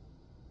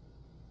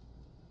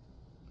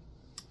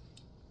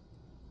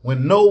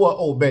 When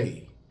Noah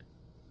obeyed,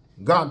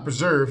 God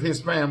preserved his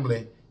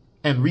family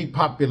and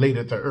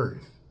repopulated the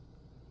earth.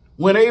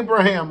 When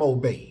Abraham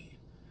obeyed,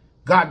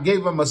 God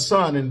gave him a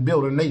son and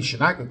built a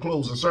nation. I could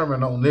close the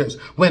sermon on this.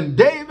 When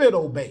David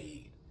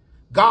obeyed,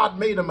 God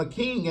made him a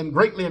king and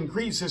greatly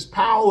increased his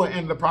power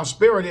and the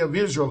prosperity of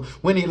Israel.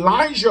 When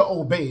Elijah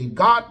obeyed,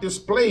 God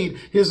displayed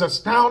his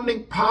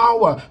astounding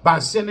power by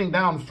sending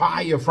down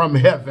fire from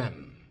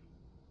heaven.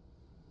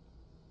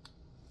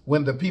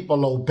 When the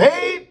people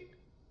obeyed,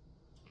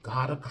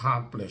 God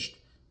accomplished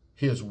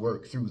his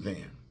work through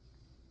them.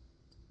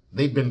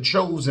 They've been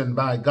chosen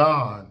by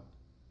God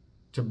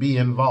to be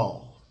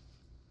involved.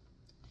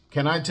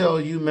 Can I tell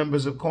you,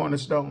 members of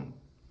Cornerstone,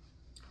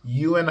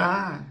 you and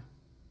I,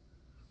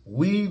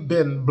 we've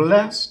been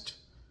blessed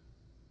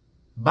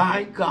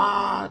by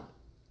God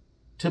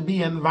to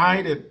be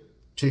invited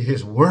to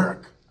his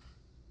work.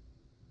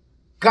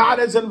 God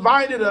has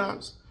invited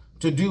us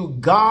to do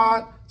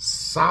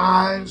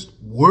God-sized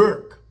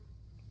work.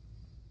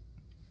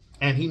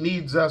 And he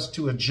needs us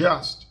to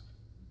adjust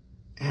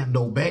and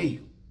obey.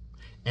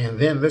 And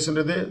then listen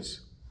to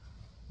this.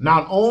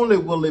 Not only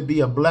will it be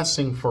a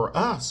blessing for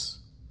us,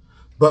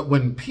 but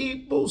when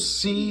people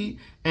see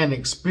and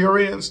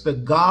experience the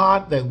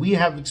God that we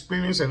have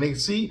experienced, and they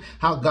see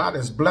how God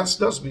has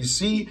blessed us, we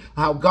see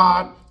how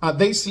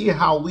they see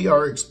how we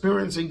are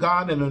experiencing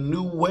God in a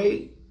new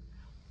way.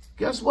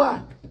 Guess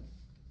what?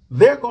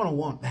 They're going to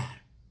want that.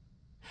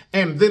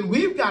 And then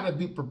we've got to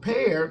be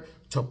prepared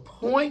to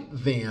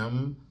point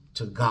them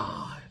to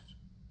God.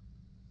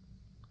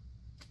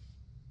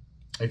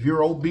 If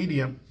you're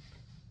obedient,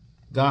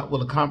 God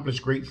will accomplish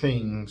great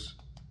things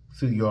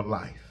through your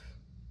life.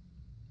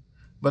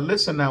 But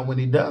listen now, when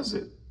he does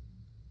it,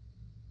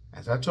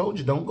 as I told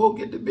you, don't go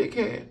get the big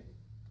head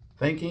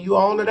thinking you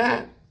all of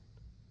that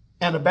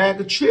and a bag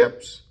of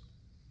chips.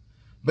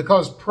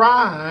 Because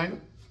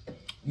pride,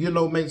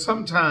 may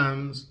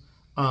sometimes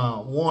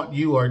want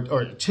you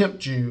or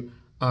tempt you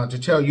to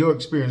tell your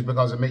experience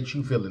because it makes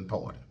you feel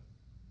important.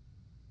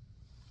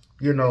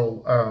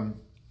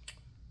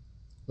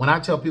 When I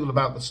tell people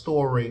about the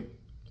story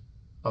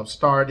of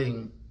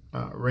starting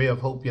Ray of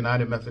Hope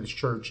United Methodist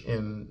Church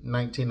in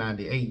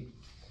 1998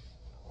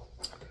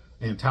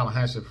 in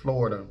Tallahassee,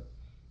 Florida,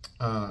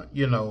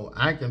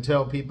 I can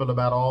tell people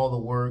about all the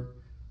work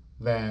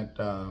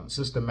that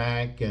Sister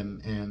Mac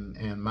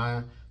and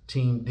my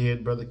team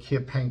did, Brother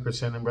Kip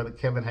Hankerson and Brother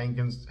Kevin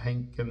Hankins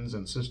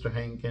and Sister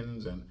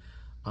Hankins and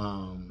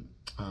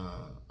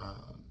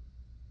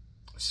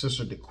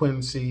Sister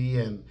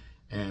DeQuincy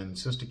and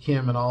Sister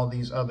Kim and all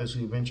these others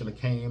who eventually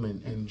came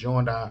and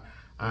joined our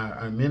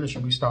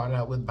ministry. We started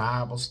out with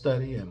Bible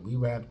study, and we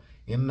were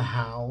in the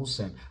house,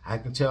 and I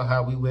can tell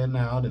how we went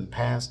out and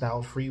passed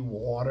out free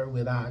water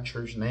with our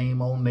church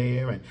name on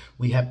there, and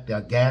we had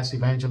a gas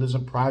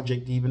evangelism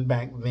project even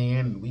back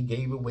then, and we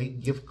gave away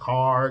gift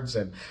cards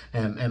and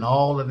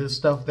all of this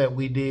stuff that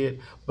we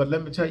did. But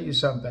let me tell you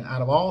something,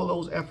 out of all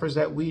those efforts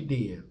that we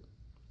did,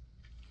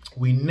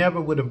 we never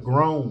would have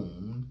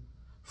grown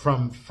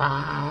from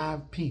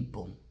 5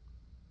 people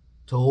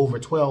to over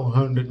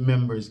 1,200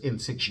 members in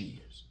 6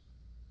 years.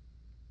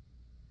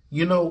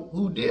 You know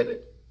who did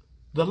it?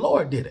 The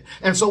Lord did it.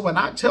 And so when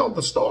I tell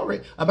the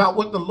story about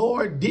what the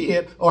Lord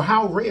did or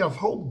how Ray of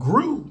Hope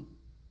grew,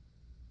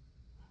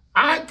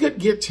 I could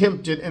get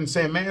tempted and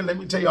say, man, let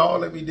me tell you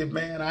all that we did,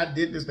 man. I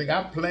did this thing.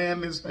 I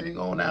planned this thing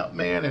on out,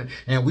 man,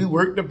 and we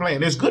worked the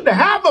plan. It's good to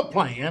have a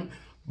plan,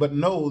 but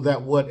know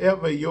that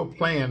whatever your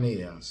plan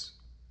is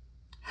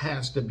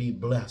has to be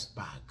blessed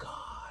by God.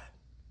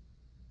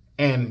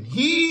 And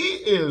he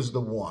is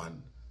the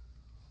one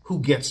who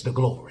gets the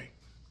glory.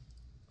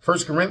 1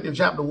 Corinthians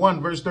chapter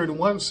 1, verse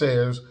 31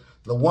 says,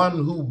 the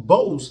one who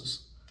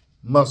boasts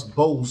must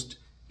boast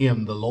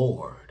in the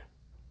Lord.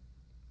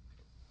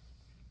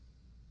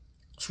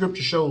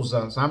 Scripture shows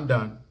us, I'm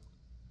done,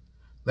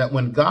 that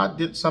when God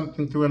did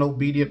something through an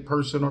obedient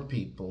person or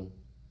people,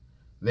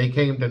 they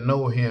came to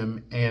know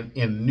him and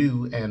in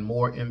new and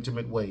more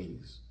intimate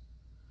ways.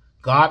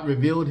 God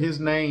revealed his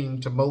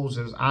name to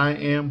Moses, I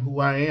am who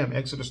I am,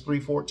 Exodus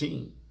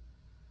 3:14.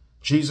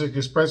 Jesus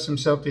expressed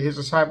himself to his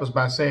disciples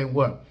by saying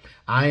what?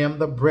 I am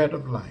the bread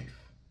of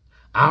life.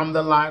 I'm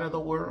the light of the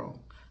world.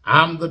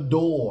 I'm the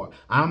door.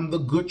 I'm the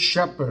good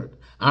shepherd.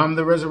 I'm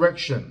the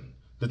resurrection,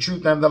 the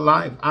truth and the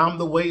life. I'm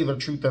the way, the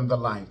truth and the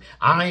life.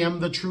 I am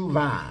the true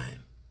vine.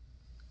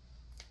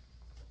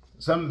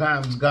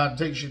 Sometimes God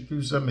takes you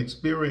through some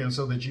experience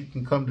so that you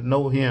can come to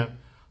know him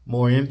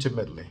more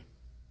intimately.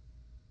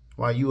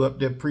 While you up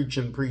there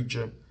preaching,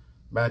 preacher,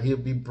 about he'll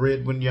be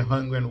bread when you're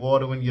hungry and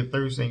water when you're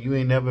thirsty, and you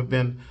ain't never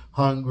been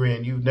hungry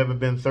and you've never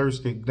been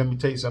thirsty. Let me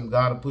tell you something,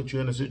 God will put you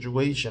in a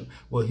situation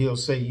where he'll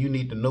say you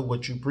need to know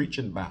what you're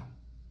preaching about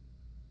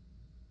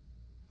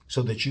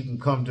so that you can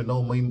come to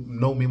know me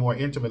more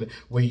intimately,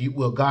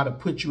 where God will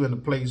put you in a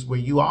place where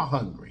you are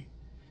hungry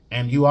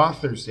and you are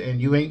thirsty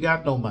and you ain't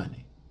got no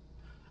money.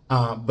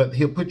 But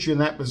he'll put you in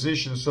that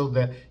position so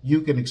that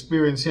you can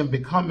experience him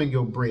becoming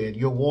your bread,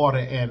 your water,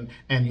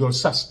 and your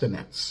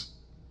sustenance.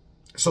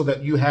 So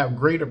that you have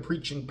greater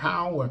preaching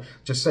power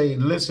to say,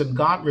 listen,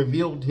 God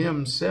revealed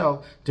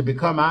himself to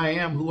become I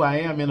am who I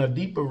am in a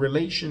deeper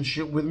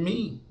relationship with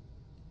me.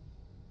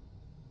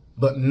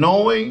 But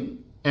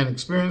knowing and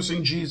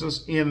experiencing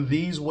Jesus in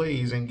these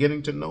ways and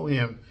getting to know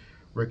him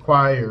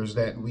requires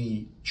that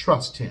we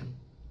trust him.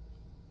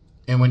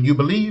 And when you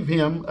believe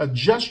him,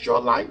 adjust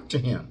your life to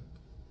him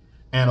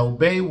and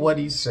obey what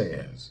he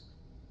says.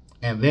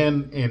 And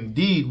then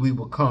indeed we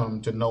will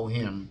come to know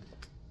him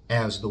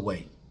as the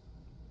way.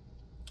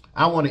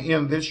 I want to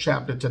end this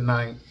chapter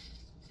tonight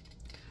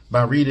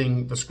by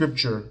reading the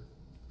scripture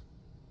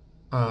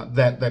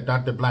that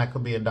Dr.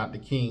 Blackaby and Dr.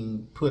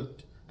 King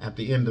put at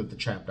the end of the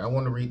chapter. I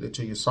want to read it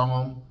to you.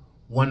 Psalm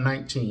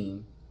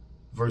 119,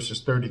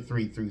 verses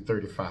 33 through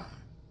 35.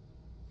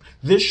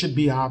 This should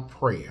be our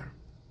prayer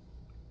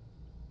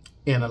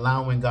in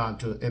allowing God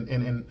to,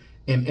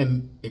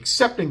 in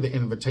accepting the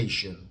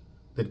invitation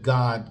that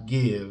God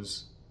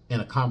gives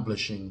in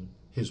accomplishing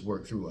his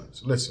work through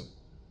us. Listen,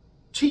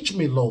 teach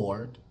me,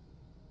 Lord,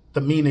 the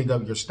meaning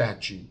of your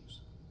statutes,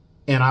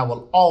 and I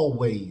will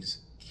always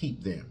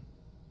keep them.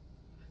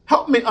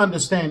 Help me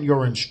understand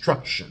your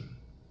instruction,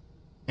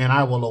 and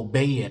I will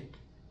obey it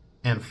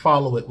and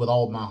follow it with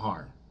all my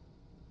heart.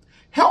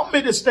 Help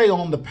me to stay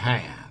on the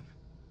path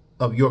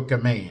of your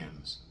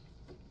commands,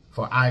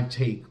 for I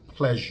take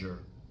pleasure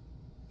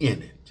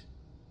in it.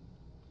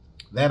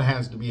 That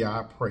has to be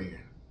our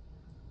prayer,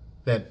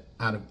 that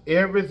out of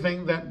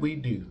everything that we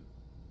do,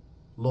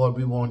 Lord,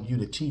 we want you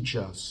to teach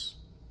us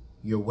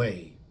your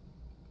way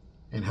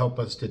and help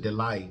us to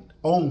delight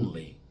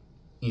only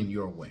in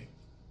your way.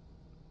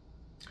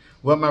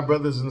 Well, my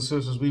brothers and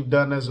sisters, we've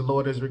done as the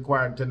Lord has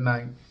required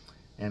tonight.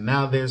 And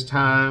now there's a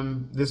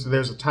time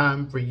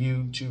for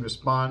you to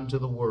respond to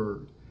the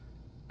word.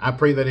 I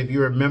pray that if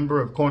you're a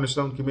member of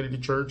Cornerstone Community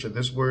Church and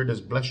this word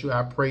has blessed you,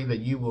 I pray that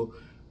you will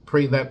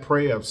pray that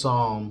prayer of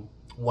Psalm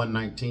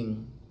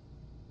 119,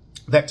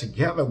 that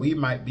together we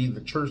might be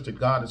the church that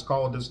God has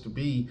called us to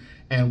be,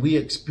 and we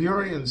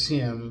experience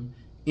him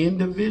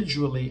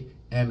individually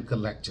and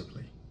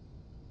collectively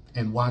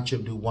and watch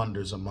him do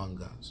wonders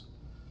among us.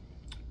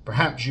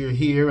 Perhaps you're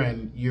here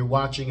and you're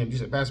watching and you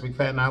say, Pastor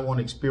McFadden, I want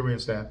to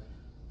experience that,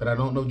 but I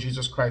don't know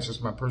Jesus Christ as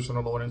my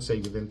personal Lord and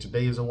Savior. Then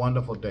today is a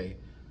wonderful day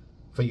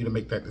for you to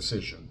make that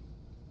decision.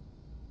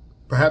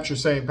 Perhaps you're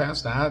saying,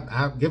 Pastor,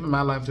 I've given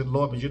my life to the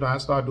Lord, but I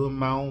started doing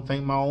my own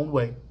thing my own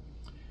way.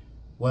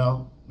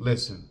 Well,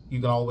 listen, you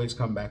can always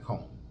come back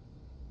home.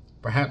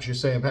 Perhaps you're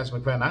saying, Pastor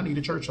McFadden, I need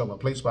a church home, a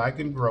place where I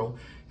can grow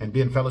and be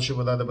in fellowship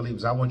with other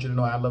believers. I want you to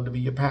know I'd love to be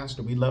your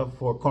pastor. We love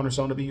for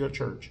Cornerstone to be your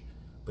church.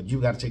 But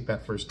you got to take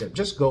that first step.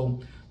 Just go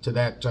to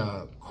that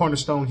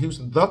Cornerstone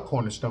Houston, the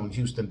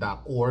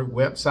cornerstonehouston.org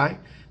website.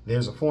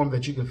 There's a form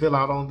that you can fill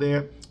out on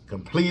there,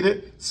 complete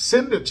it,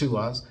 send it to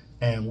us,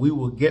 and we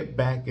will get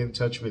back in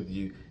touch with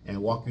you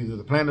and walk you through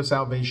the plan of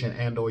salvation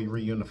and or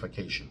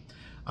reunification.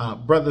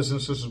 Brothers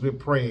and sisters, we're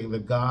praying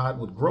that God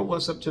would grow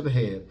us up to the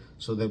head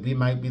so that we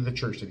might be the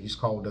church that he's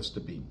called us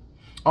to be.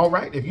 All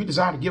right, if you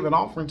desire to give an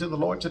offering to the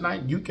Lord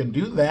tonight, you can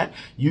do that.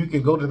 You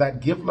can go to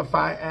that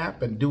Givelify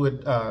app and do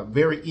it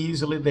very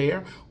easily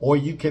there, or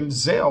you can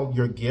Zelle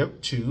your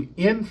gift to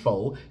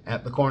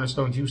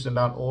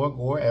info@thecornerstonehouston.org,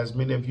 or as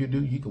many of you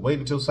do, you can wait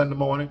until Sunday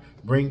morning,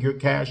 bring your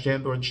cash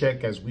and or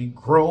check as we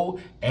grow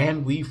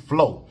and we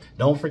flow.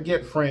 Don't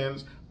forget,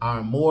 friends,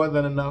 our More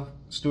Than Enough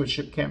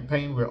Stewardship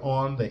Campaign, we're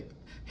on the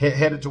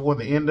headed toward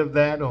the end of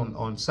that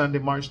on Sunday,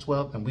 March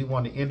 12th, and we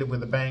want to end it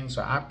with a bang.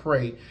 So I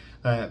pray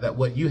that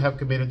what you have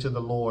committed to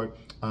the Lord,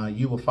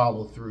 you will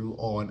follow through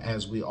on,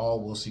 as we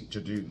all will seek to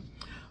do.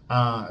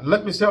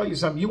 Let me tell you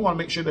something. You want to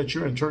make sure that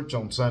you're in church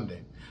on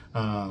Sunday.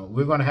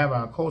 We're going to have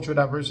our Cultural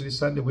Diversity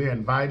Sunday. We're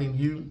inviting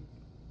you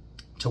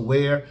to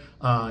wear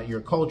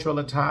your cultural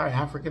attire,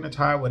 African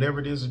attire, whatever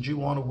it is that you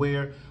want to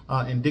wear,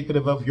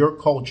 indicative of your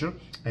culture.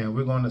 And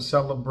we're going to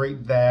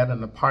celebrate that.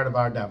 And a part of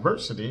our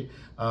diversity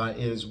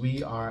is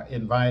we are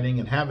inviting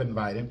and have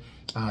invited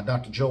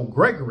Dr. Joe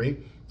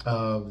Gregory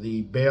of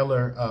the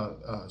Baylor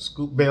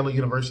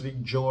University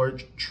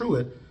George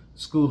Truett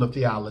School of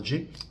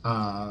Theology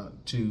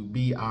to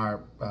be our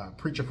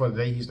preacher for the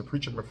day. He's the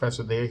preacher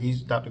professor there.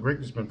 Dr.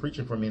 Gregory's been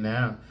preaching for me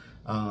now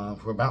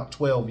for about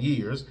 12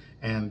 years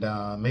and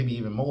maybe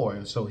even more.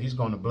 And so he's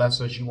going to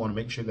bless us. You want to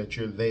make sure that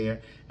you're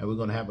there, and we're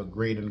going to have a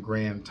great and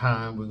grand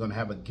time. We're going to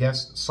have a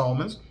guest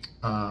psalmist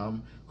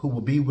who will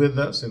be with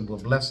us and will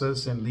bless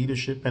us in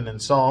leadership and in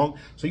song.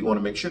 So you want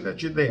to make sure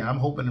that you're there. I'm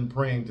hoping and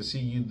praying to see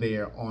you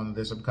there on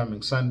this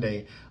upcoming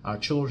Sunday. Our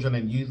children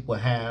and youth will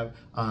have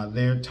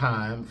their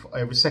time for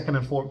every second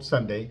and fourth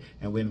Sunday,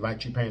 and we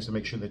invite you parents to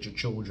make sure that your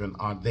children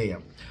are there.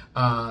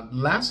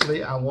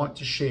 Lastly, I want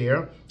to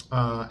share,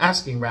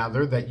 asking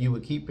rather, that you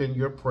would keep in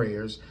your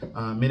prayers.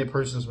 Many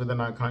persons within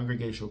our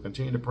congregation will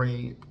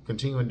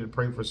continuing to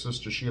pray for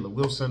Sister Sheila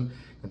Wilson,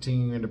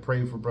 continuing to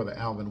pray for Brother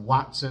Alvin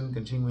Watson,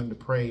 continuing to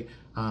pray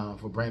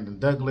for Brandon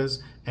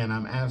Douglas, and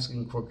I'm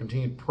asking for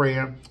continued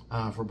prayer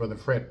for Brother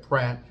Fred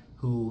Pratt,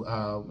 who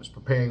was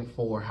preparing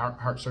for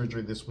heart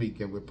surgery this week,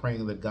 and we're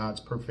praying that God's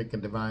perfect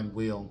and divine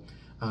will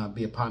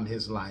be upon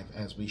his life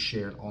as we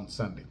shared on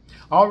Sunday.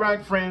 All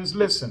right, friends,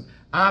 listen,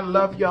 I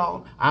love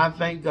y'all. I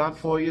thank God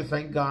for you.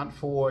 Thank God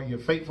for your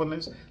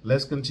faithfulness.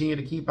 Let's continue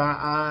to keep our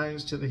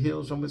eyes to the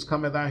hills from which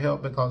cometh our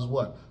help, because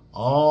what?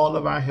 All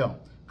of our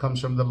help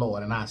comes from the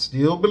Lord. And I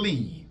still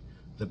believe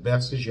The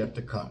best is yet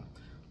to come.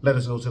 Let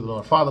us go to the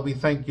Lord. Father, we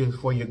thank you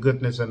for your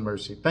goodness and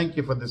mercy. Thank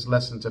you for this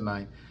lesson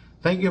tonight.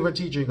 Thank you for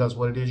teaching us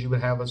what it is you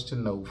would have us to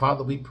know.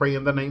 Father, we pray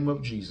in the name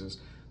of Jesus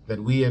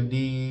that we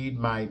indeed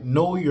might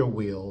know your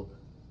will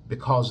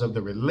because of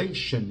the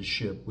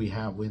relationship we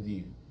have with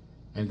you.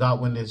 And God,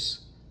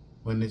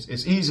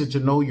 it's easy to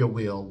know your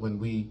will when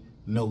we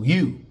know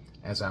you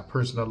as our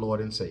personal Lord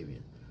and Savior.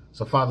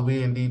 So, Father,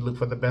 we indeed look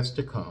for the best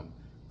to come,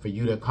 for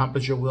you to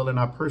accomplish your will in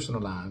our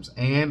personal lives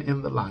and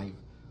in the life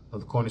of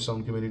the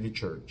Cornerstone Community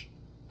Church.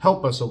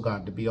 Help us, oh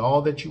God, to be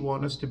all that you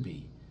want us to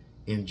be.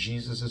 In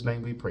Jesus'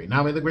 name we pray.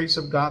 Now may the grace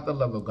of God, the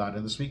love of God,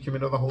 and the sweet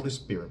communion of the Holy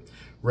Spirit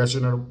rest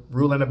and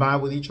rule and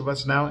abide with each of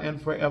us now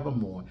and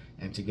forevermore.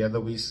 And together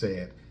we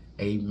said,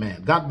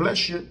 amen. God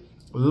bless you.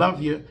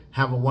 Love you.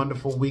 Have a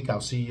wonderful week.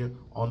 I'll see you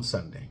on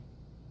Sunday.